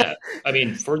 Oh yeah. I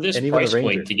mean, for this price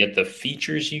point to get the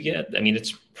features you get, I mean,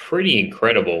 it's pretty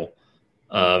incredible.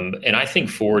 And I think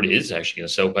Ford is actually going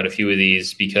to sell quite a few of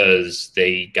these because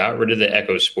they got rid of the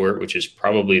EcoSport, which is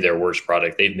probably their worst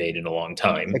product they've made in a long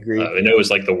time. Agreed. I know it was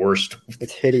like the worst.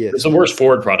 It's hideous. It's the worst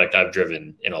Ford product I've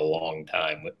driven in a long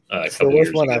time. It's the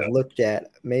worst one I've looked at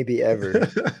maybe ever.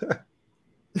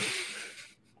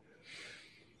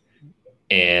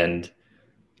 And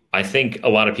I think a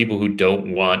lot of people who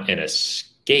don't want an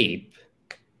Escape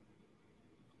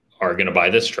are going to buy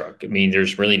this truck. I mean,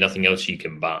 there's really nothing else you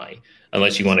can buy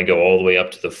unless you want to go all the way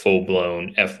up to the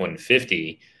full-blown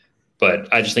F-150.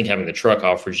 But I just think having the truck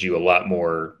offers you a lot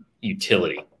more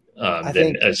utility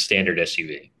than a standard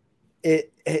SUV.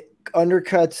 It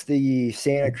undercuts the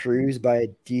Santa Cruz by a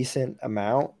decent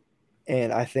amount.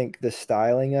 And I think the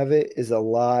styling of it is a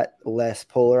lot less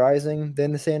polarizing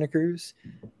than the Santa Cruz.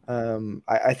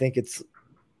 I think it's,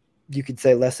 you could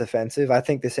say, less offensive. I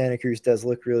think the Santa Cruz does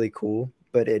look really cool,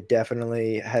 but it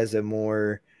definitely has a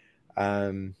more of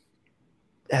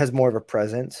a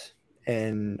presence.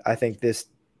 And I think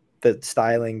the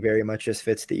styling very much just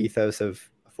fits the ethos of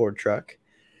a Ford truck,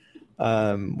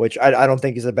 which I don't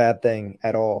think is a bad thing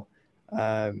at all.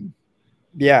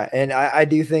 Yeah, and I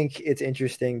do think it's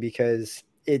interesting because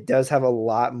it does have a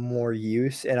lot more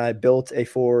use. And I built a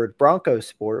Ford Bronco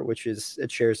Sport, which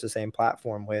it shares the same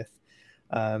platform with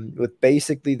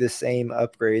basically the same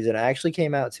upgrades. And it actually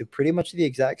came out to pretty much the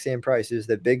exact same price as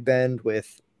the Big Bend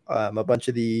with a bunch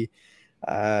of the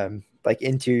like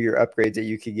interior upgrades that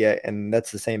you could get. And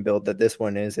that's the same build that this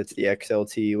one is. It's the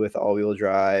XLT with all-wheel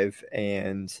drive.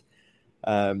 And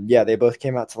yeah, they both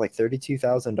came out to like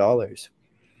 $32,000.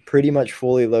 Pretty much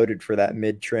fully loaded for that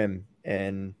mid trim,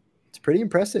 and it's pretty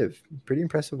impressive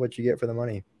what you get for the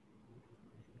money.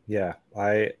 Yeah,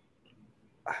 I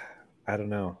don't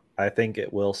know. I think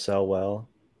it will sell well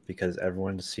because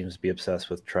everyone seems to be obsessed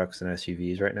with trucks and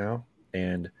SUVs right now,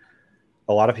 and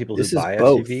a lot of people who buy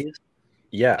SUVs,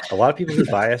 a lot of people who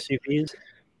buy SUVs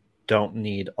don't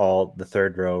need all the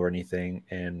third row or anything,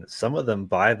 and some of them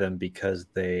buy them because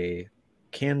they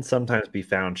can sometimes be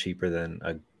found cheaper than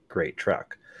a great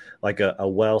truck. Like a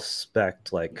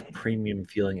well-spec'd, like premium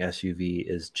feeling SUV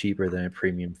is cheaper than a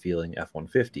premium feeling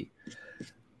F-150.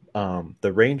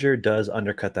 The Ranger does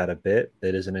undercut that a bit.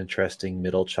 It is an interesting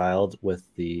middle child with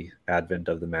the advent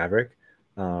of the Maverick.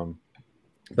 But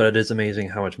it is amazing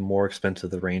how much more expensive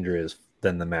the Ranger is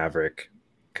than the Maverick,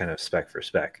 kind of spec for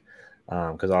spec.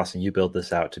 because Austin, you built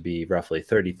this out to be roughly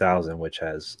 30,000, which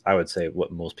has, I would say,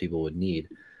 what most people would need.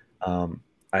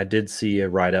 I did see a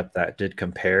write-up that did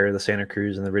compare the Santa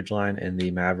Cruz and the Ridgeline and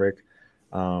the Maverick.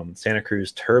 Santa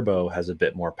Cruz Turbo has a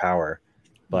bit more power,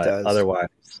 but otherwise,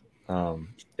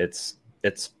 it's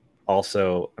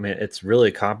also, I mean, it's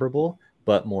really comparable,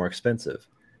 but more expensive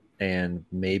and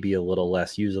maybe a little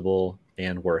less usable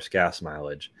and worse gas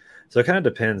mileage. So it kind of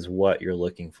depends what you're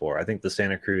looking for. I think the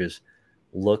Santa Cruz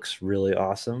looks really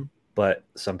awesome, but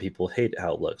some people hate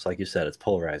how it looks. Like you said, it's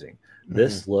polarizing.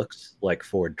 This looks like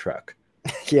Ford truck.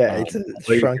 Yeah, it's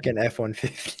a shrunken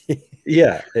F-150.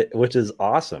 Yeah, which is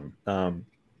awesome.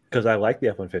 Because I like the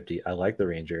F-150. I like the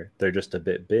Ranger. They're just a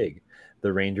bit big.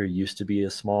 The Ranger used to be a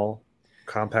small,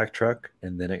 compact truck,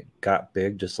 and then it got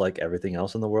big just like everything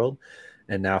else in the world.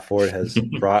 And now Ford has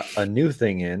brought a new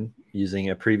thing in using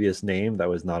a previous name that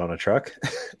was not on a truck.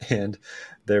 And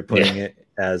they're putting it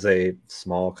as a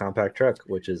small, compact truck,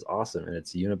 which is awesome. And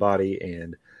it's unibody.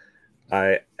 And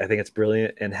I think it's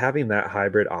brilliant. And having that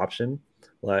hybrid option,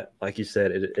 like you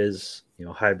said, it is,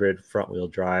 hybrid front wheel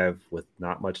drive with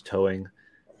not much towing.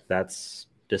 That's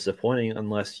disappointing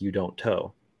unless you don't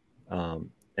tow.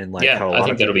 And like how I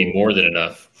think that'll be more than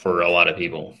enough for a lot of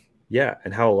people. Yeah,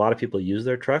 and how a lot of people use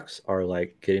their trucks are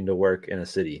like getting to work in a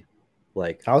city.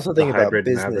 Like I also think about hybrid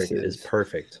businesses. Maverick is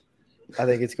perfect. I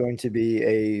think it's going to be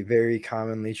a very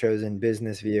commonly chosen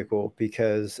business vehicle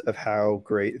because of how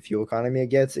great fuel economy it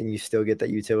gets, and you still get that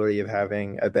utility of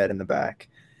having a bed in the back.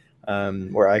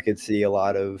 Where I could see a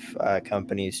lot of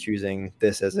companies choosing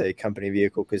this as a company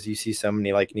vehicle because you see so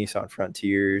many like Nissan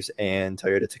Frontiers and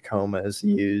Toyota Tacomas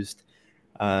used,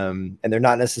 and they're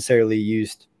not necessarily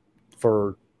used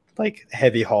for like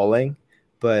heavy hauling,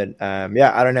 but I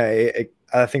don't know.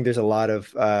 I think there's a lot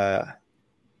of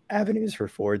avenues for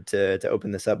Ford to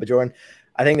open this up. But Jordan,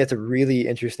 I think that's a really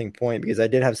interesting point because I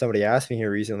did have somebody ask me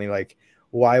here recently, like,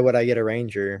 why would I get a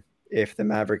Ranger if the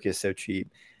Maverick is so cheap?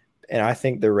 And I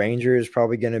think the Ranger is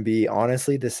probably going to be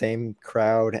honestly the same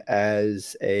crowd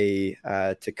as a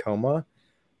Tacoma,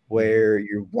 where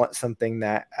you want something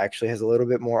that actually has a little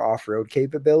bit more off-road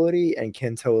capability and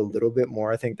can tow a little bit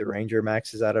more. I think the Ranger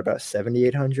maxes out about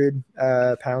 7,800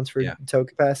 pounds for tow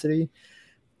capacity.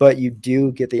 But you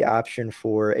do get the option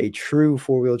for a true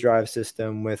four-wheel drive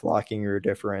system with locking rear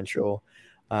differential,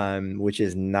 which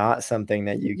is not something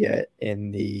that you get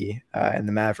in the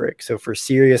Maverick. So for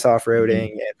serious off-roading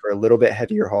and for a little bit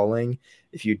heavier hauling,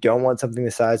 if you don't want something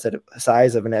the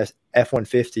size of an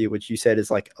F-150, which you said is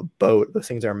like a boat, those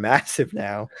things are massive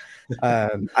now.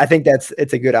 I think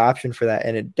it's a good option for that,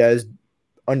 and it does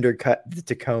undercut the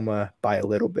Tacoma by a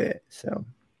little bit. So.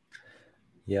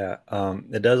 Yeah,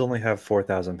 it does only have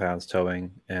 4,000 pounds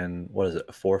towing, and what is it,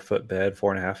 a 4-foot bed,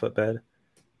 4.5-foot bed?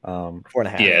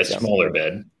 4.5. Yeah, a smaller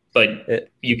bed, but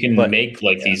you can make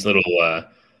like these little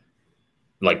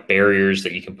like barriers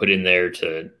that you can put in there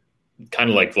to kind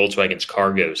of like Volkswagen's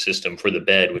cargo system for the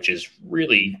bed, which is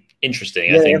really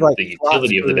interesting. I think like the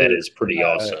utility of the bed is pretty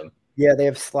awesome. Yeah, they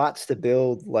have slots to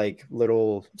build like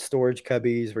little storage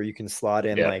cubbies where you can slot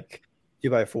in like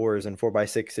 2x4s and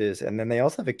 4x6s, and then they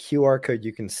also have a QR code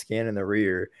you can scan in the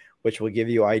rear, which will give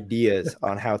you ideas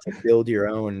on how to build your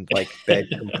own like bed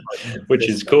which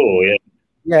is cool.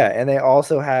 Yeah, and they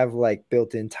also have like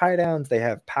built-in tie downs. They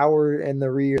have power in the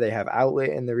rear. They have outlet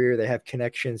in the rear. They have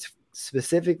connections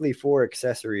specifically for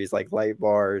accessories like light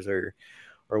bars or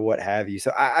what have you.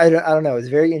 So I don't know. It's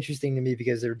very interesting to me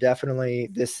because they're definitely,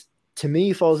 this to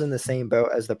me falls in the same boat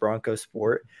as the Bronco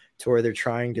Sport, to where they're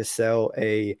trying to sell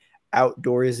a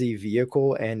outdoorsy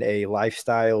vehicle and a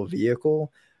lifestyle vehicle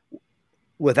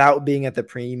without being at the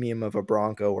premium of a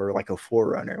Bronco or like a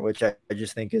 4Runner, which I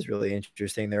just think is really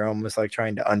interesting. They're almost like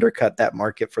trying to undercut that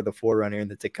market for the 4Runner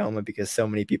and the Tacoma because so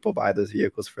many people buy those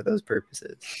vehicles for those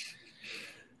purposes.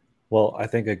 Well, I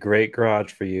think a great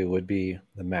garage for you would be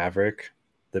the Maverick,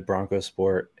 the Bronco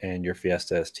Sport, and your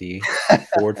Fiesta ST.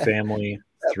 Ford family,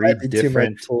 3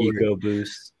 different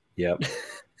EcoBoosts. Yep.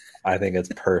 I think it's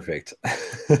perfect.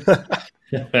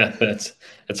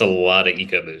 That's a lot of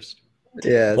EcoBoost.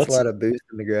 Yeah, it's a lot of boost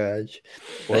in the garage.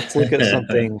 Let's look at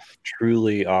something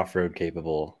truly off-road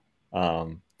capable.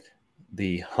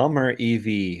 The Hummer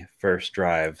EV first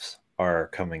drives are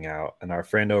coming out, and our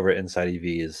friend over at Inside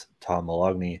EVs, Tom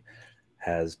Malogny,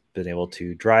 has been able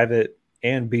to drive it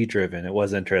and be driven. It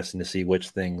was interesting to see which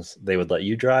things they would let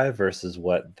you drive versus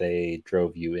what they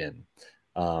drove you in.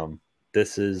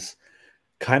 This is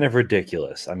kind of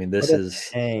ridiculous. I mean, this is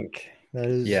tank. That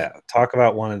is, talk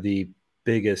about one of the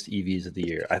biggest EVs of the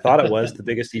year. I thought it was the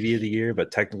biggest EV of the year,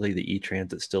 but technically the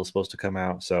E-Transit's still supposed to come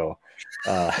out. So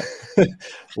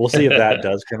we'll see if that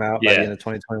does come out by the end of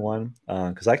 2021.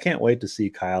 Because I can't wait to see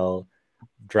Kyle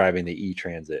driving the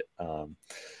E-Transit.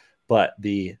 But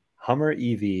the Hummer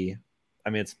EV, I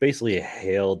mean, it's basically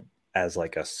hailed as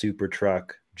like a super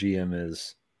truck. GM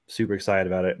is super excited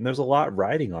about it. And there's a lot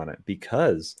riding on it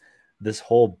because this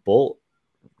whole Bolt,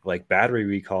 like battery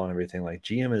recall and everything, like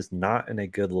GM is not in a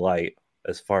good light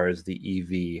as far as the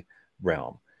EV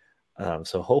realm.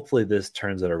 So hopefully this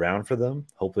turns it around for them.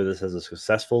 Hopefully this has a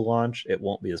successful launch. It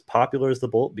won't be as popular as the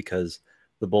Bolt because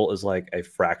the Bolt is like a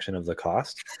fraction of the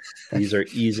cost. These are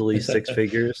easily 6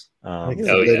 figures. It's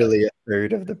literally a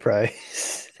third of the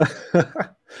price.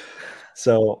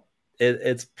 So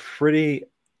it's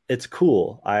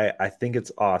cool. I think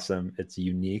it's awesome. It's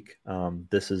unique.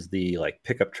 This is the like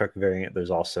pickup truck variant. There's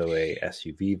also a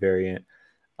SUV variant.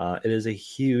 It is a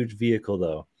huge vehicle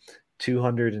though.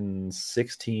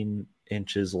 216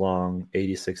 inches long,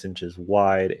 86 inches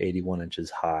wide, 81 inches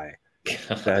high.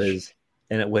 Gosh. That is,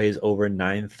 and it weighs over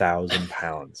 9,000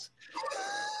 pounds.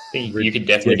 You could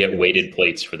definitely get weighted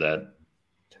plates for that.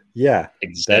 Yeah,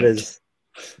 Exempt.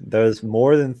 that is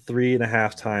more than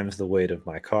 3.5 times the weight of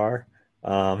my car.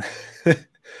 That's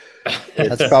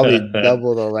probably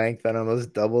double the length and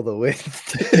almost double the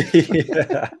width.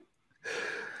 Yeah,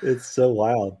 it's so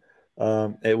wild.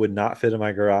 It would not fit in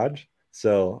my garage,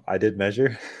 so I did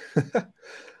measure.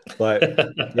 But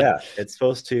yeah, it's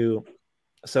supposed to.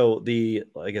 So the,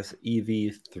 I guess,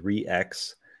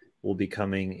 EV3X will be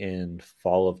coming in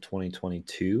fall of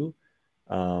 2022.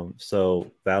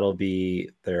 So that'll be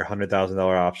their $100,000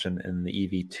 option, and the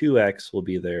EV2X will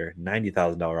be their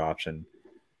 $90,000 option,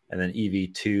 and then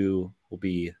EV2 will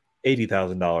be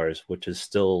 $80,000, which is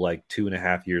still like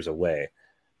 2.5 years away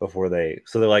before they're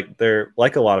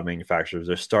like a lot of manufacturers.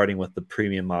 They're starting with the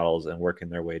premium models and working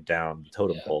their way down the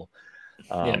totem pole,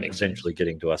 eventually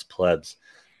getting to us plebs.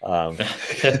 At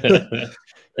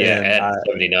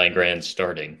 79 grand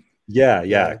starting.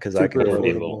 Yeah, because I could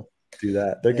affordable. Do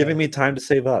that. They're giving me time to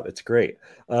save up. It's great.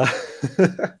 But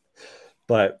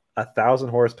 1,000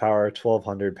 horsepower,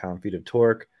 1,200 pound-feet of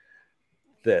torque,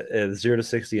 that is 0 to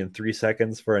 60 in 3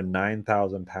 seconds for a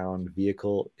 9,000 pound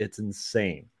vehicle. It's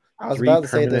insane. I was about to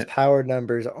say those power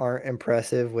numbers aren't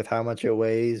impressive with how much it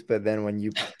weighs, but then when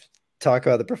you talk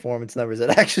about the performance numbers,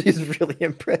 it actually is really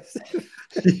impressive.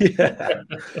 Yeah.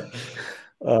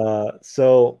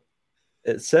 So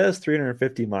it says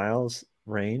 350 miles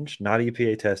range, not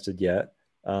EPA tested yet,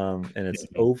 and it's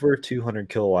over 200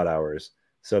 kilowatt hours.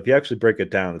 So if you actually break it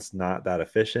down, it's not that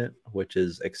efficient, which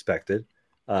is expected.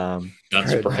 Not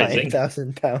surprising.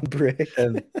 9,000 pound brick.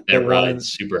 And that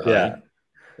rides super high. Yeah.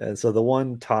 And so the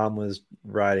one Tom was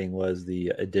riding was the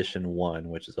Edition 1,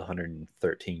 which is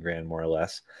 113 grand more or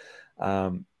less.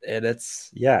 And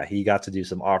he got to do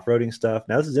some off-roading stuff.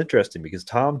 Now this is interesting because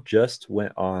Tom just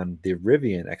went on the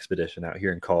Rivian expedition out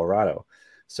here in Colorado.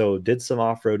 So did some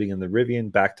off-roading in the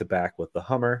Rivian back to back with the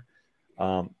Hummer.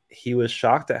 He was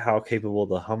shocked at how capable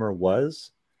the Hummer was.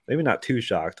 Maybe not too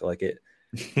shocked. Like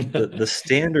the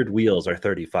standard wheels are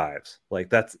 35s.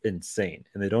 Like that's insane.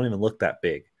 And they don't even look that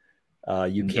big.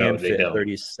 You can fit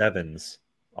 37s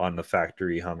on the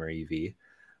factory Hummer EV.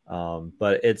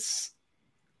 But it's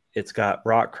got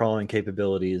rock crawling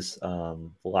capabilities,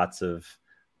 lots of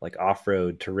like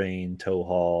off-road terrain, tow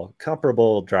haul,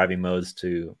 comparable driving modes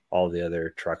to all the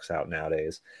other trucks out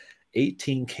nowadays.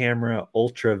 18 camera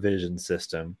ultra vision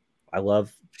system. I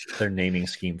love their naming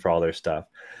scheme for all their stuff,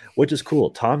 which is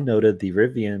cool. Tom noted the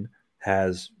Rivian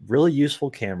has really useful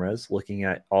cameras looking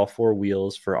at all 4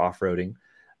 wheels for off-roading.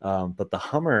 But the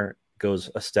Hummer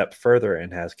goes a step further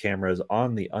and has cameras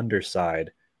on the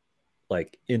underside,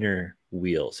 like inner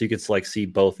wheel. So you could like see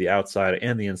both the outside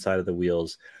and the inside of the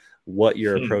wheels, what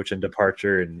your approach and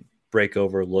departure and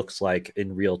breakover looks like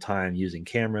in real time using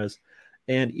cameras.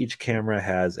 And each camera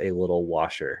has a little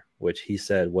washer, which he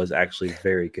said was actually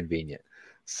very convenient.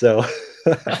 So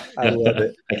I love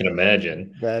it. I can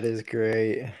imagine. That is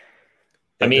great.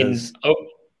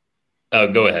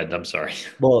 Go ahead. I'm sorry.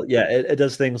 Well, yeah, it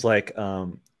does things like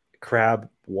crab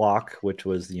walk, which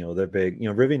was, their big,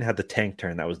 Rivian had the tank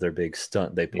turn. That was their big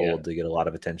stunt they pulled to get a lot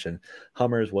of attention.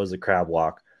 Hummers was the crab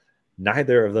walk.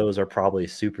 Neither of those are probably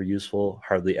super useful,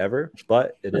 hardly ever,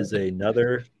 but it is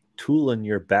another tool in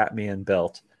your Batman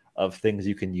belt of things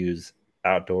you can use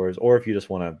outdoors, or if you just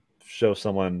want to show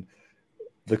someone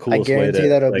the coolest way to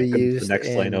that'll be used the next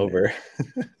lane over.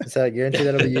 So I guarantee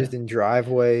that'll be used in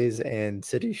driveways and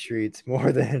city streets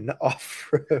more than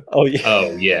off-road. Oh yeah.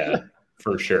 Oh yeah.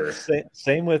 for sure.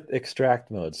 Same with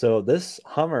extract mode. So this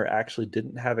Hummer actually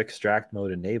didn't have extract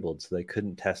mode enabled, so they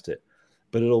couldn't test it.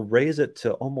 But it'll raise it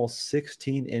to almost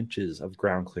 16 inches of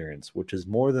ground clearance, which is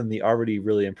more than the already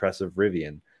really impressive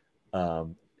Rivian.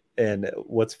 And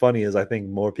what's funny is I think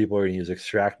more people are going to use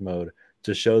extract mode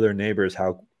to show their neighbors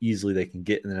how easily they can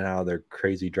get in and out of their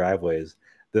crazy driveways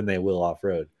than they will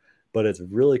off-road. But it's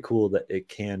really cool that it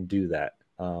can do that.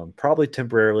 Probably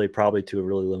temporarily, probably to a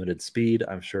really limited speed.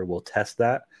 I'm sure we'll test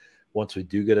that once we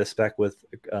do get a spec with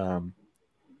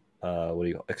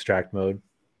extract mode.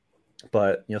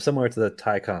 But similar to the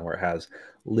Taycan where it has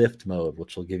lift mode,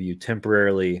 which will give you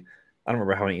temporarily, I don't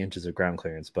remember how many inches of ground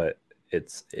clearance, but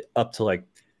it's up to like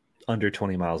under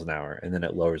 20 miles an hour, and then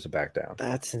it lowers it back down.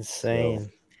 That's insane. So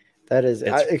that is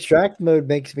extract mode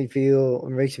makes me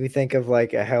think of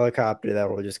like a helicopter that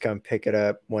will just come pick it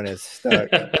up when it's stuck.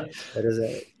 That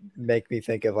doesn't make me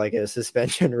think of like a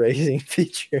suspension racing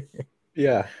feature.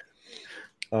 Yeah.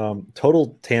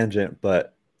 Total tangent,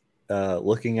 but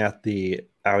looking at the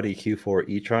Audi Q4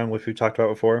 e-tron, which we talked about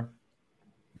before,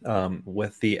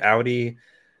 with the Audi,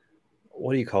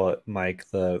 what do you call it, Mike?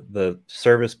 The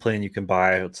service plan you can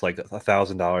buy, it's like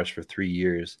 $1,000 for 3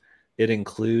 years. It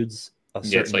includes a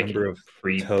certain number of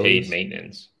prepaid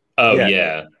maintenance. Oh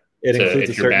yeah. It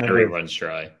includes if your battery runs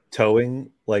dry.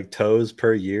 Tows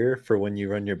per year for when you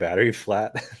run your battery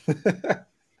flat.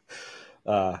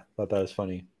 Thought that was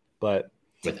funny. But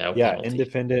without penalty.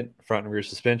 Independent front and rear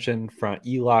suspension, front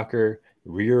e-locker,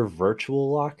 rear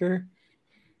virtual locker.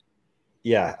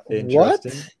 Yeah,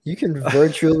 interesting. What? You can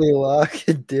virtually lock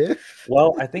a diff?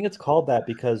 Well, I think it's called that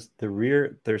because the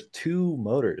rear, there's two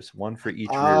motors, one for each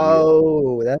rear wheel.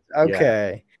 Oh, that's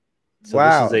okay. Yeah. So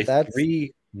wow, this is a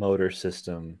 3-motor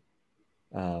system.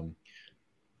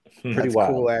 Pretty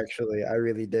wild. Cool, actually. I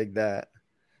really dig that.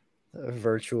 A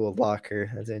virtual locker.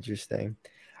 That's interesting.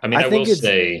 I mean, I will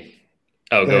say...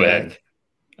 Oh, go ahead.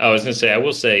 I was going to say, I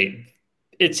will say,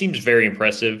 it seems very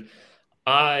impressive.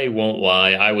 I won't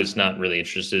lie. I was not really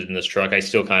interested in this truck. I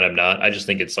still kind of not. I just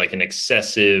think it's like an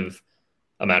excessive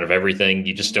amount of everything.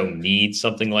 You just don't need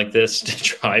something like this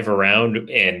to drive around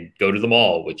and go to the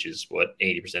mall, which is what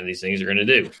 80% of these things are going to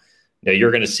do. Now,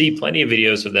 you're going to see plenty of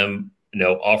videos of them,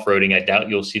 off-roading. I doubt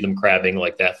you'll see them crabbing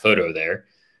like that photo there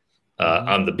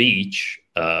on the beach,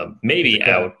 maybe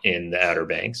out in the Outer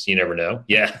Banks. You never know.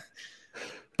 Yeah.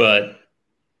 But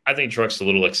I think truck's a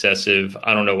little excessive.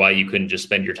 I don't know why you couldn't just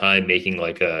spend your time making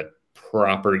like a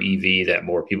proper EV that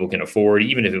more people can afford,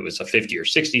 even if it was a $50,000 or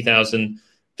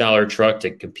 $60,000 truck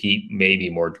to compete maybe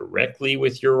more directly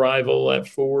with your rival at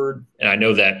Ford. And I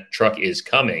know that truck is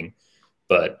coming,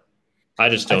 but I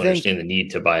just don't understand the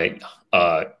need to buy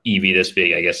EV this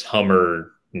big. I guess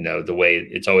Hummer, the way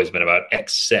it's always been about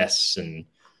excess and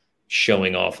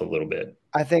showing off a little bit.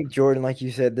 I think, Jordan, like you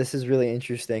said, this is really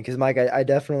interesting because, Mike, I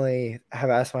definitely have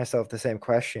asked myself the same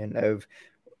question of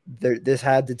this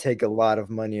had to take a lot of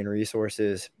money and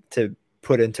resources to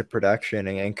put into production,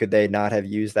 and could they not have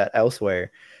used that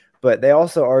elsewhere? But they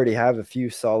also already have a few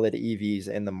solid EVs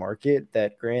in the market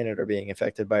that, granted, are being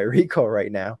affected by a recall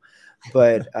right now.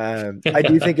 But I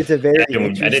do think it's a very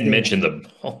interesting... I didn't mention the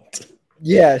Bolt.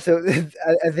 Yeah, so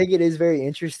I think it is very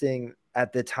interesting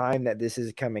at the time that this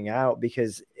is coming out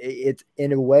because it's,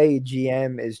 in a way,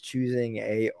 GM is choosing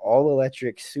a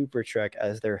all-electric super truck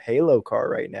as their halo car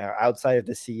right now outside of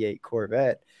the C8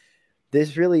 Corvette.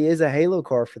 This really is a halo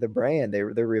car for the brand. They're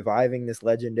reviving this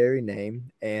legendary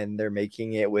name, and they're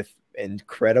making it with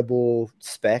incredible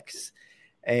specs,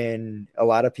 and a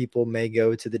lot of people may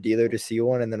go to the dealer to see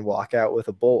one and then walk out with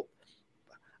a Bolt.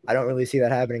 I don't really see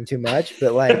that happening too much,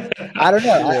 but I don't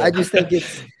know. I just think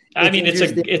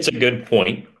it's a good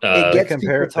point. It gets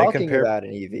people talking about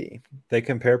an EV. They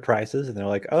compare prices and they're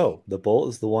like, "Oh, the Bolt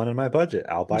is the one in my budget.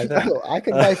 I'll buy that." I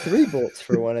could buy 3 Bolts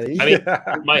for one of these. I mean,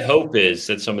 my hope is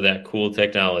that some of that cool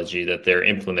technology that they're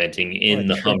implementing in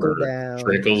the Hummer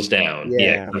trickles down.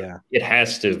 Yeah. It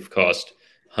has to cost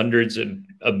hundreds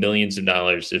of millions of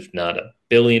dollars, if not $1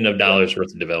 billion worth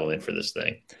of development for this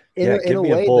thing. In a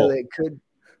way, though, it could.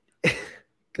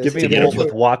 Give me a Bolt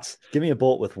with watts. Give me a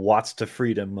Bolt with watts to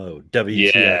freedom mode.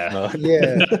 WTF mode.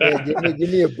 Yeah. Give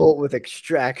me a Bolt with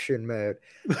extraction mode.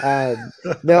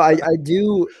 No, I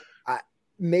do.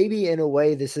 Maybe in a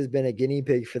way, this has been a guinea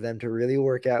pig for them to really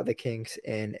work out the kinks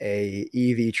in a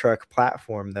EV truck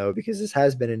platform, though, because this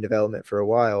has been in development for a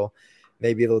while.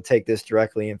 Maybe they'll take this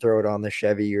directly and throw it on the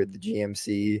Chevy or the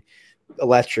GMC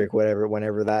electric,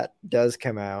 whenever that does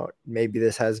come out. Maybe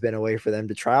this has been a way for them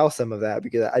to trial some of that,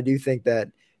 because I do think that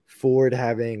Ford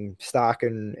having stock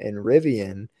in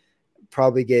Rivian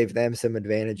probably gave them some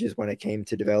advantages when it came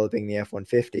to developing the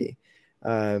F-150.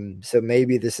 So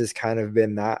maybe this has kind of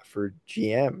been that for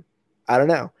GM. I don't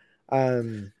know.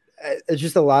 It's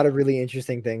just a lot of really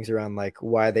interesting things around like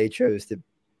why they chose to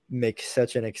make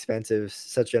such an expensive,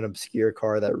 such an obscure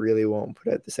car that really won't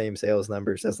put out the same sales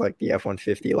numbers as like the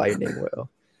F-150 Lightning will.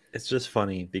 It's just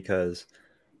funny because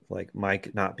like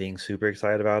Mike not being super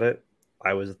excited about it,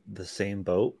 I was the same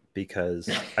boat because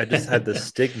I just had the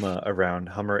stigma around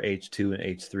Hummer H2 and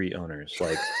H3 owners.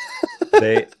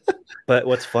 Like but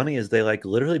what's funny is they like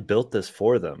literally built this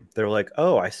for them. They're like,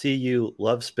 oh, I see you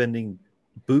love spending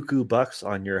buku bucks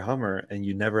on your Hummer and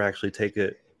you never actually take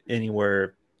it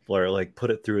anywhere or like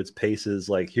put it through its paces.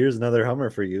 Like, here's another Hummer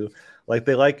for you. Like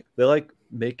they like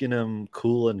making them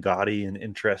cool and gaudy and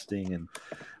interesting, and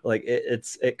like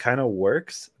it kind of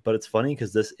works. But it's funny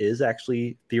because this is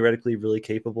actually theoretically really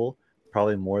capable,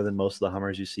 probably more than most of the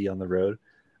Hummers you see on the road.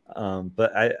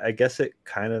 But I guess it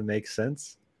kind of makes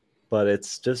sense, but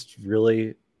it's just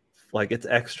really like it's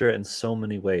extra in so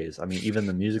many ways. I mean, even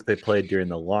the music they played during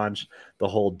the launch, the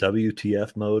whole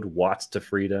WTF mode, Watts to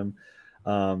Freedom,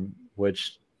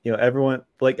 which, you know,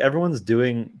 everyone's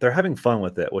they're having fun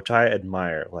with it, which I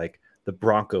admire. Like the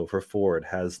Bronco for Ford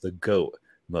has the GOAT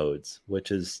modes, which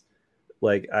is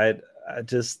like, I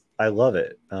love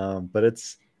it. But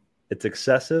it's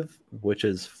excessive, which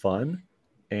is fun.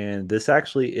 And this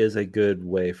actually is a good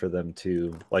way for them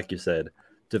to, like you said,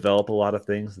 develop a lot of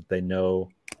things that they know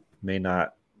may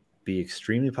not be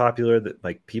extremely popular, that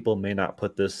like people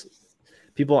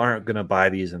aren't going to buy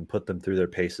these and put them through their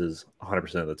paces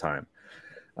 100% of the time.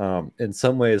 In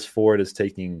some ways, Ford is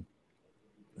taking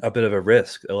a bit of a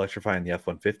risk electrifying the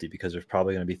F-150 because there's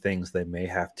probably going to be things they may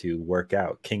have to work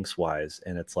out kinks wise.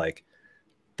 And it's like,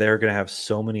 they're going to have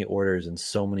so many orders and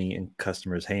so many in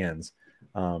customers' hands.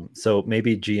 So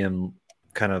maybe GM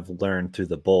kind of learned through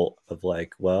the Bolt of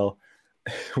like, well,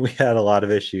 we had a lot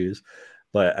of issues,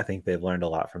 but I think they've learned a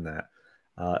lot from that.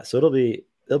 So it'll be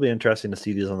interesting to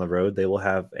see these on the road. They will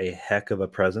have a heck of a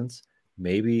presence.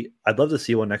 Maybe I'd love to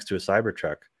see one next to a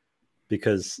Cybertruck,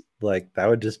 because like that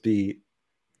would just be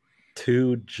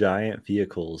two giant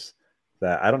vehicles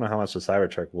that I don't know how much the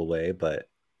Cybertruck will weigh, but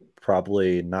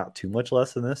probably not too much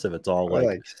less than this if it's all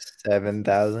like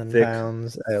 7,000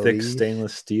 pounds at thick least.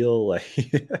 Stainless steel. Like,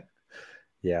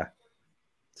 yeah.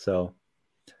 So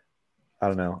I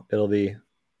don't know. It'll be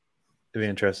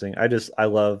interesting. I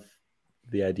love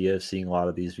the idea of seeing a lot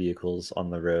of these vehicles on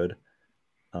the road,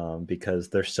 because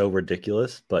they're so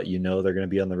ridiculous, but you know they're going to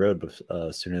be on the road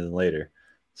sooner than later.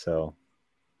 So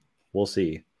we'll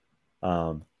see.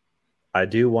 I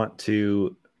do want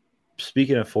to,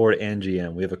 speaking of Ford and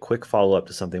GM, we have a quick follow-up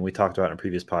to something we talked about in a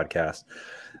previous podcast,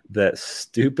 that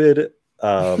stupid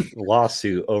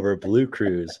lawsuit over Blue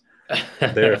Cruise.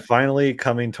 They're finally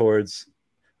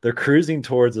they're cruising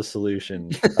towards a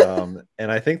solution.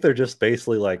 And I think they're just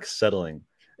basically like settling.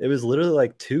 It was literally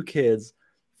like two kids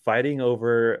fighting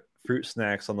over fruit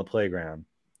snacks on the playground,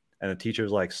 and the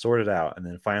teachers like sorted out. And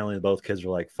then finally both kids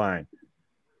were like, fine,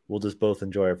 we'll just both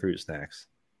enjoy our fruit snacks,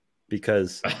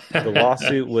 because the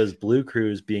lawsuit was Blue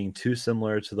Cruise being too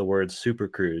similar to the word Super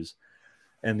Cruise.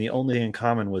 And the only thing in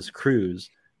common was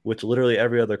cruise, which literally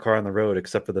every other car on the road,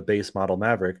 except for the base model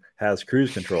Maverick, has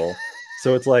cruise control.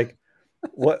 So it's like,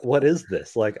 what is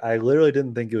this? Like, I literally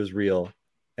didn't think it was real.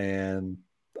 And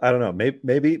I don't know,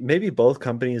 maybe both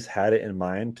companies had it in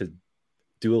mind to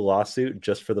do a lawsuit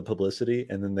just for the publicity,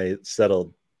 and then they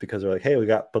settled because they're like, hey, we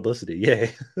got publicity,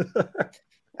 yay.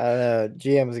 I don't know.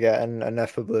 GM's gotten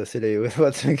enough publicity with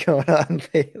what's been going on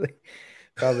lately.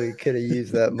 Probably could have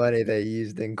used that money they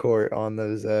used in court on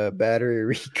those battery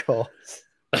recalls.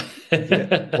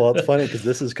 Yeah. Well, it's funny because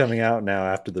this is coming out now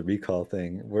after the recall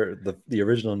thing, where the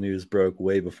original news broke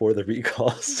way before the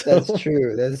recall. So.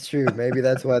 That's true. Maybe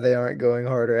that's why they aren't going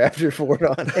harder after Ford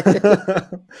on it.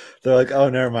 They're like, oh,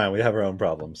 never mind. We have our own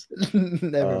problems.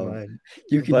 Never mind.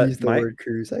 You can use the word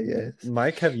cruise, I guess.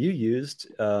 Mike, have you used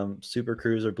Super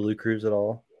Cruise or Blue Cruise at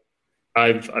all?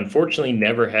 I've unfortunately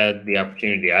never had the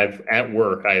opportunity. At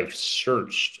work, I have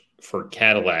searched for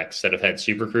Cadillacs that have had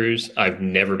Super Cruise. I've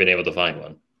never been able to find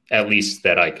one, at least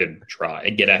that I could try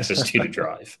and get access to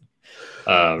drive.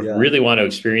 Really want to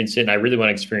experience it. And I really want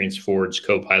to experience Ford's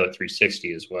Copilot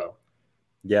 360 as well.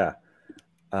 Yeah.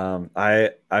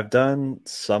 I've done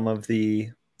some of the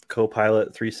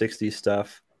Copilot 360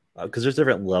 stuff because there's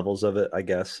different levels of it, I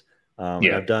guess.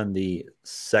 I've done the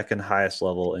second highest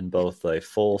level in both a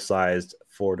full-sized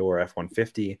four-door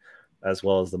F-150 as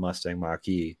well as the Mustang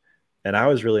Mach-E. And I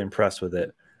was really impressed with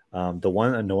it. The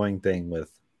one annoying thing with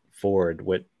Ford,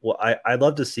 I'd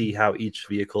love to see how each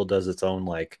vehicle does its own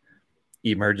like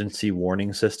emergency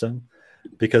warning system.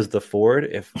 because the Ford,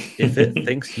 if it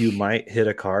thinks you might hit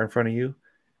a car in front of you,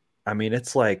 I mean,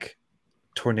 it's like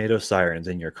tornado sirens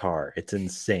in your car. It's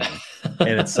insane.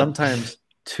 And it's sometimes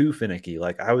too finicky.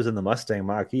 Like I was in the Mustang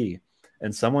Mach-E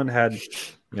and someone had,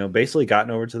 basically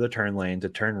gotten over to the turn lane to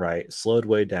turn right, slowed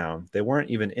way down. They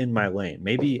weren't even in my lane,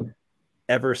 maybe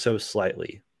ever so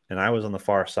slightly. And I was on the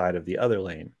far side of the other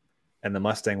lane. And the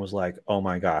Mustang was like, oh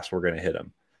my gosh, we're going to hit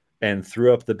him. And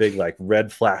threw up the big like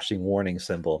red flashing warning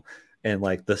symbol. And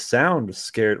like the sound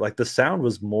scared, like the sound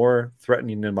was more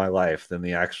threatening in my life than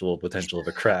the actual potential of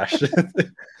a crash.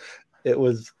 It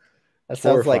was that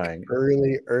sounds horrifying.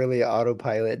 Like early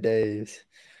autopilot days.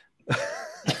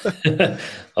 A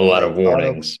lot of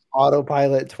warnings.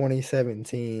 Autopilot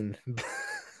 2017.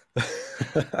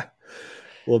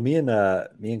 Well, me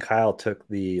and Kyle took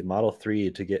the Model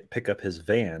 3 to pick up his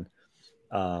van,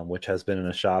 which has been in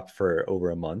a shop for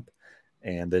over a month.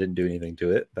 And they didn't do anything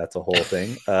to it. That's a whole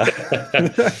thing. But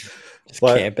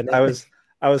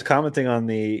I was commenting on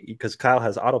because Kyle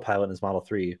has autopilot in his Model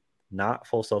 3, not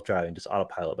full self-driving, just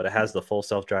autopilot, but it has the full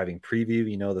self-driving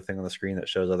preview, the thing on the screen that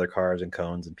shows other cars and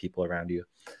cones and people around you.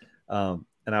 And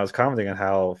I was commenting on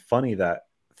how funny that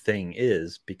thing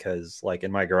is because like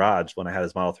in my garage, when I had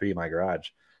his Model 3 in my garage,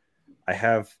 I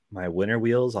have my winter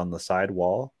wheels on the side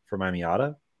wall for my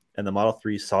Miata. And the Model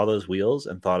 3 saw those wheels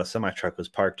and thought a semi-truck was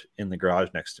parked in the garage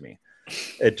next to me.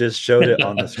 It just showed it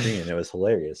on the screen. It was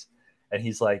hilarious. And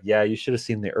he's like, yeah, you should have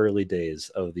seen the early days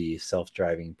of the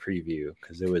self-driving preview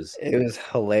because it was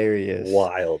hilarious.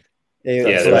 Wild.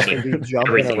 Everything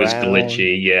was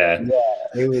glitchy. Yeah.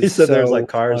 It was he said there was like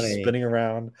cars spinning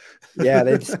around. Yeah,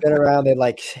 they'd spin around. They'd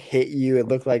like hit you. It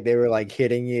looked like they were like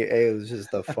hitting you. It was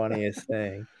just the funniest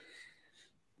thing.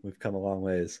 We've come a long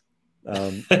ways.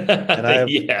 And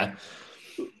I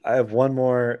have one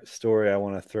more story I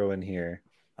want to throw in here.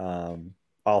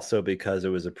 Also because it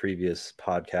was a previous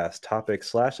podcast topic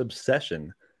 /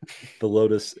 obsession, the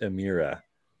Lotus Emira.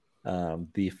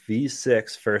 The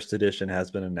V6 first edition has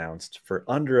been announced for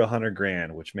under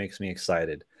 $100,000, which makes me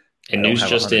excited. And news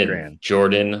just in: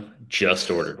 Jordan just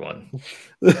ordered one.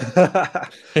 Put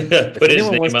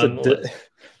his name on the list.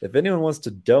 If anyone wants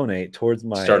to donate towards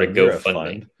my start a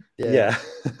GoFundMe. Yeah.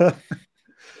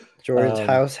 Jordan's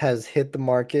house has hit the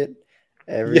market.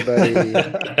 Everybody.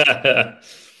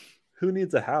 Who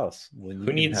needs a house? Who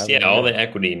needs all the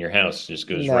equity in your house just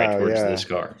goes right towards this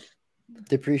car.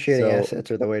 Depreciating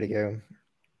assets are the way to go.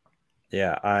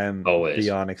 Yeah, I'm always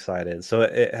beyond excited. So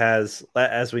it has,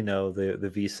 as we know, the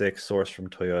V6 sourced from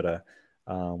Toyota,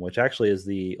 which actually is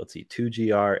the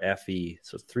 2GR FE.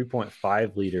 So it's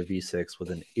 3.5 liter V6 with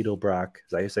an Edelbrock,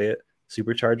 is that how you say it?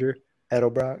 Supercharger.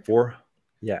 Edelbrock.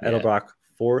 Edelbrock,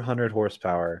 400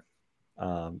 horsepower,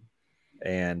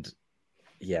 and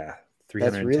 310.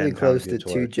 That's really close to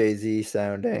 2JZ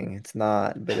sounding. It's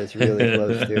not, but it's really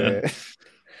close to it.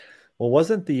 Well,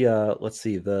 wasn't the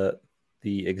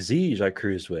the Exige I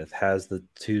cruised with has the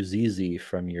 2ZZ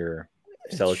from your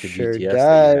Celica GTS that you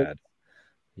had?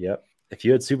 Yep. If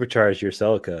you had supercharged your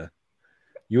Celica,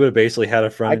 you would have basically had a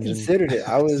front engine. I considered it.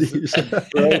 I was a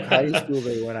broke high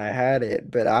schooler when I had it,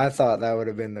 but I thought that would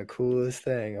have been the coolest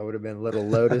thing. I would have been a little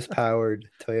Lotus powered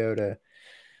Toyota.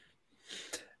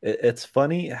 It's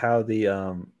funny how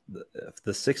the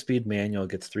 6-speed manual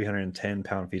gets 310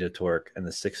 pound-feet of torque, and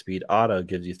the 6-speed auto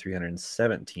gives you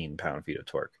 317 pound-feet of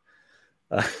torque.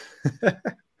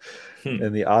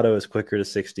 And the auto is quicker to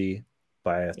 60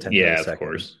 by a 10th of a second. Of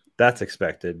course. That's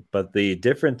expected, but the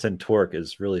difference in torque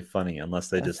is really funny unless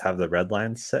they just have the red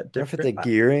line set different. The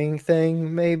gearing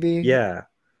thing, maybe? Yeah,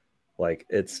 like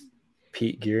it's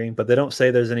peak gearing, but they don't say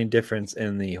there's any difference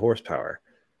in the horsepower.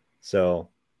 So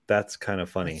that's kind of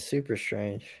funny. That's super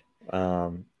strange.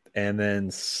 And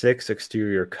then 6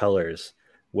 exterior colors,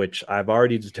 which I've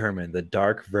already determined the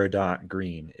dark Verdant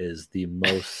green is the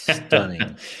most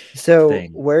stunning. So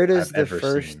where does the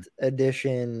first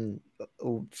edition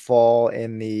fall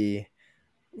in the,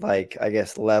 like, I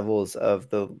guess, levels of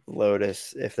the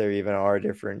Lotus, if there even are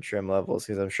different trim levels?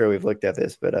 Because I'm sure we've looked at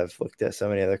this, but I've looked at so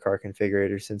many other car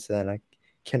configurators since then, I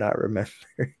cannot remember.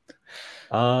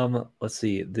 Let's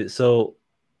see. So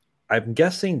I'm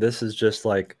guessing this is just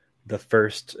like the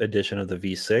first edition of the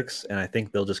V6, and I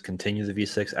think they'll just continue the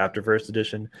V6 after first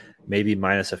edition, maybe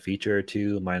minus a feature or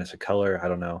two, minus a color, I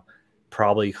don't know,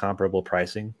 probably comparable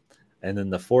pricing. And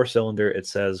then the 4-cylinder, it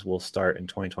says, will start in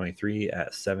 2023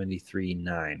 at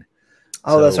 73,900.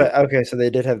 Oh, so, that's right. Okay, so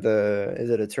they did have is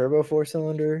it a turbo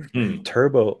 4-cylinder?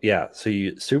 Turbo, yeah. So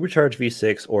you supercharged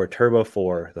V6 or turbo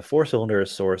 4. The 4-cylinder is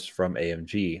sourced from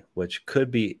AMG, which could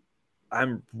be,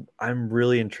 I'm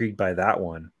really intrigued by that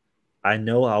one. I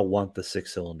know I'll want the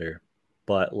 6-cylinder,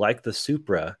 but like the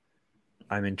Supra,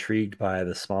 I'm intrigued by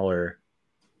the smaller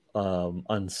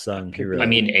unsung hero. I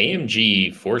mean,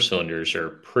 AMG 4-cylinders are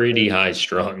pretty high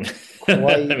strung. I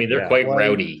mean, they're quite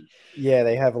rowdy. Yeah,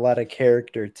 they have a lot of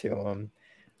character to them.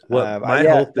 What my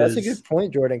hope that's is a good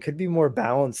point, Jordan. Could be more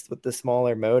balanced with the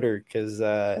smaller motor, because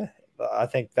I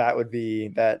think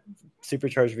that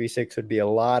supercharged V6 would be a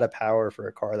lot of power for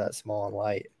a car that small and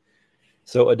light.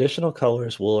 So additional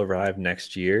colors will arrive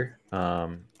next year.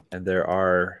 And there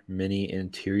are many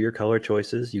interior color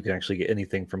choices. You can actually get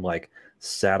anything from like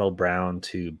saddle brown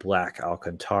to black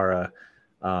Alcantara.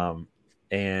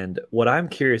 And what I'm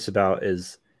curious about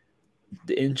is,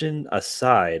 the engine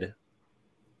aside,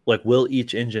 like, will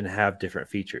each engine have different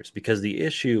features? Because the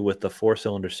issue with the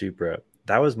 4-cylinder Supra,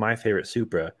 that was my favorite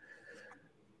Supra,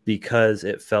 because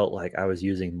it felt like I was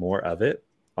using more of it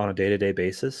on a day-to-day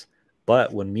basis.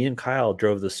 But when me and Kyle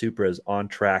drove the Supras on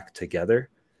track together,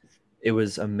 it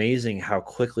was amazing how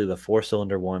quickly the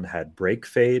 4-cylinder one had brake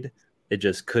fade. It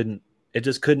just couldn't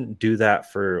do that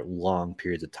for long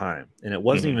periods of time. And it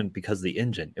wasn't even because of the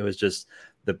engine. It was just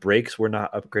the brakes were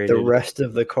not upgraded. The rest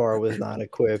of the car was not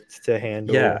equipped to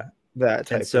handle that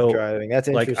type of driving. That's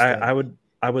interesting. Like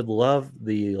I would love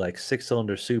the like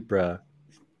 6-cylinder Supra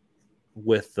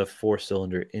with the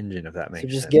 4-cylinder engine, if that makes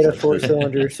sense. So just get a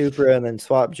 4-cylinder Supra and then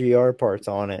swap GR parts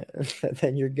on it, and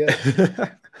then you're good.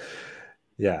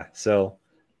 Yeah, so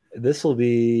this will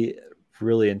be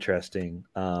really interesting.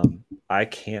 I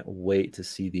can't wait to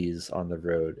see these on the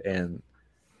road. And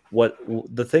one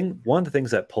of the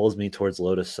things that pulls me towards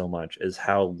Lotus so much is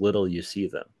how little you see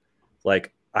them.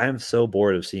 Like, I am so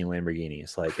bored of seeing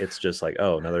Lamborghinis. Like, it's just like,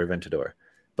 oh, another Aventador.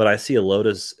 But I see a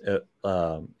Lotus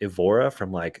Evora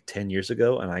from like 10 years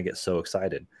ago, and I get so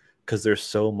excited because they're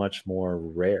so much more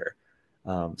rare.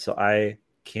 So I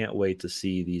can't wait to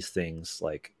see these things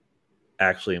like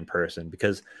actually in person,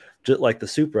 because just like the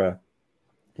Supra,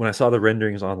 when I saw the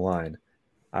renderings online,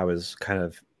 I was kind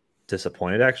of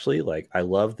disappointed, actually. Like, I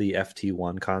love the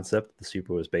FT1 concept the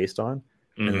Supra was based on.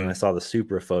 And then I saw the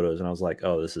Supra photos and I was like,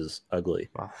 oh, this is ugly.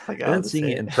 And then seeing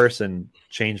it in person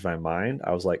changed my mind.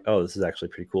 I was like, oh, this is actually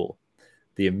pretty cool.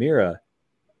 The Emira,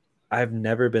 I've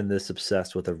never been this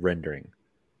obsessed with a rendering.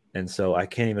 And so I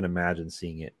can't even imagine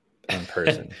seeing it in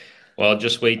person. Well,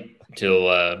 just wait till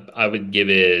I would give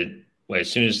it, as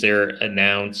soon as they're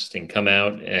announced and come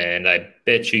out, and I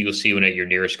bet you'll see one at your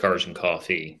nearest Cars and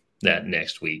Coffee that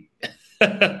next week.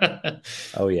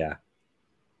 Oh, yeah.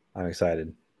 I'm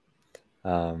excited.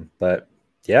 But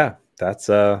yeah, that's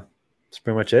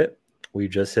pretty much it. We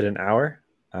just hit an hour.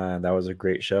 That was a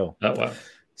great show. Oh, wow.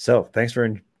 So thanks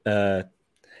for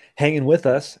hanging with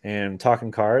us and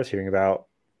talking cars, hearing about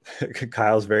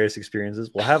Kyle's various experiences.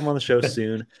 We'll have him on the show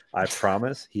soon. I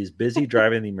promise. He's busy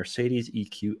driving the Mercedes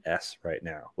EQS right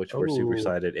now, which we're super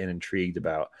excited and intrigued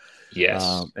about.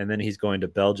 Yes. And then he's going to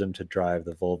Belgium to drive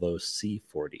the Volvo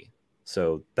C40.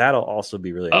 So that'll also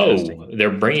be really interesting. Oh, they're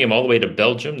bringing him all the way to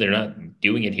Belgium. They're not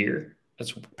doing it here.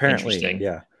 That's apparently interesting.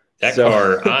 Yeah. That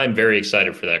car, I'm very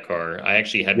excited for that car. I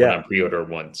actually had one on pre-order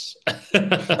once.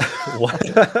 And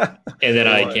then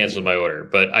I canceled my order,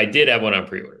 but I did have one on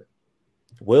pre-order.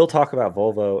 We'll talk about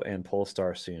Volvo and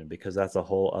Polestar soon, because that's a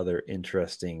whole other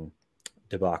interesting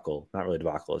debacle. Not really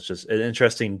debacle. It's just an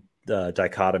interesting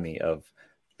dichotomy of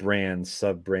brand,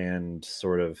 sub-brand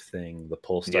sort of thing. The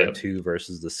Polestar 2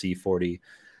 versus the C40.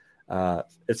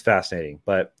 It's fascinating.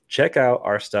 But check out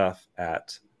our stuff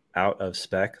at Out of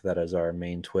Spec. That is our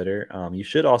main Twitter. You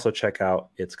should also check out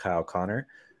It's Kyle Connor,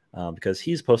 because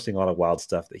he's posting a lot of wild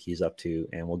stuff that he's up to,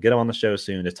 and we'll get him on the show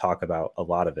soon to talk about a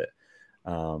lot of it.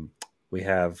 We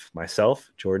have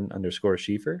myself, Jordan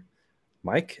 _Schieffer.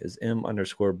 Mike is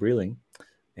M_Breeling.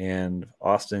 And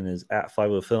Austin is at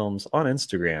Flywheel Films on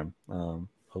Instagram.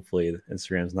 Hopefully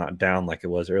Instagram's not down like it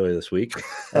was earlier this week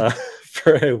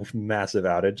for a massive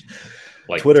outage.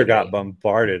 Like Twitter got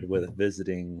bombarded with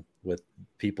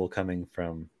people coming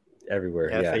from everywhere.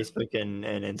 Yeah. Facebook and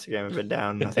Instagram have been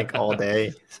down, I think, all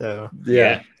day. So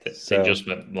they just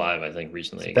went live, I think,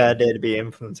 recently. Bad day to be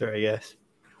influencer, I guess.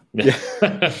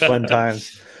 Yeah. Fun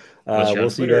times. We'll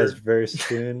see you guys very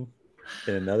soon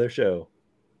in another show.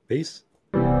 Peace.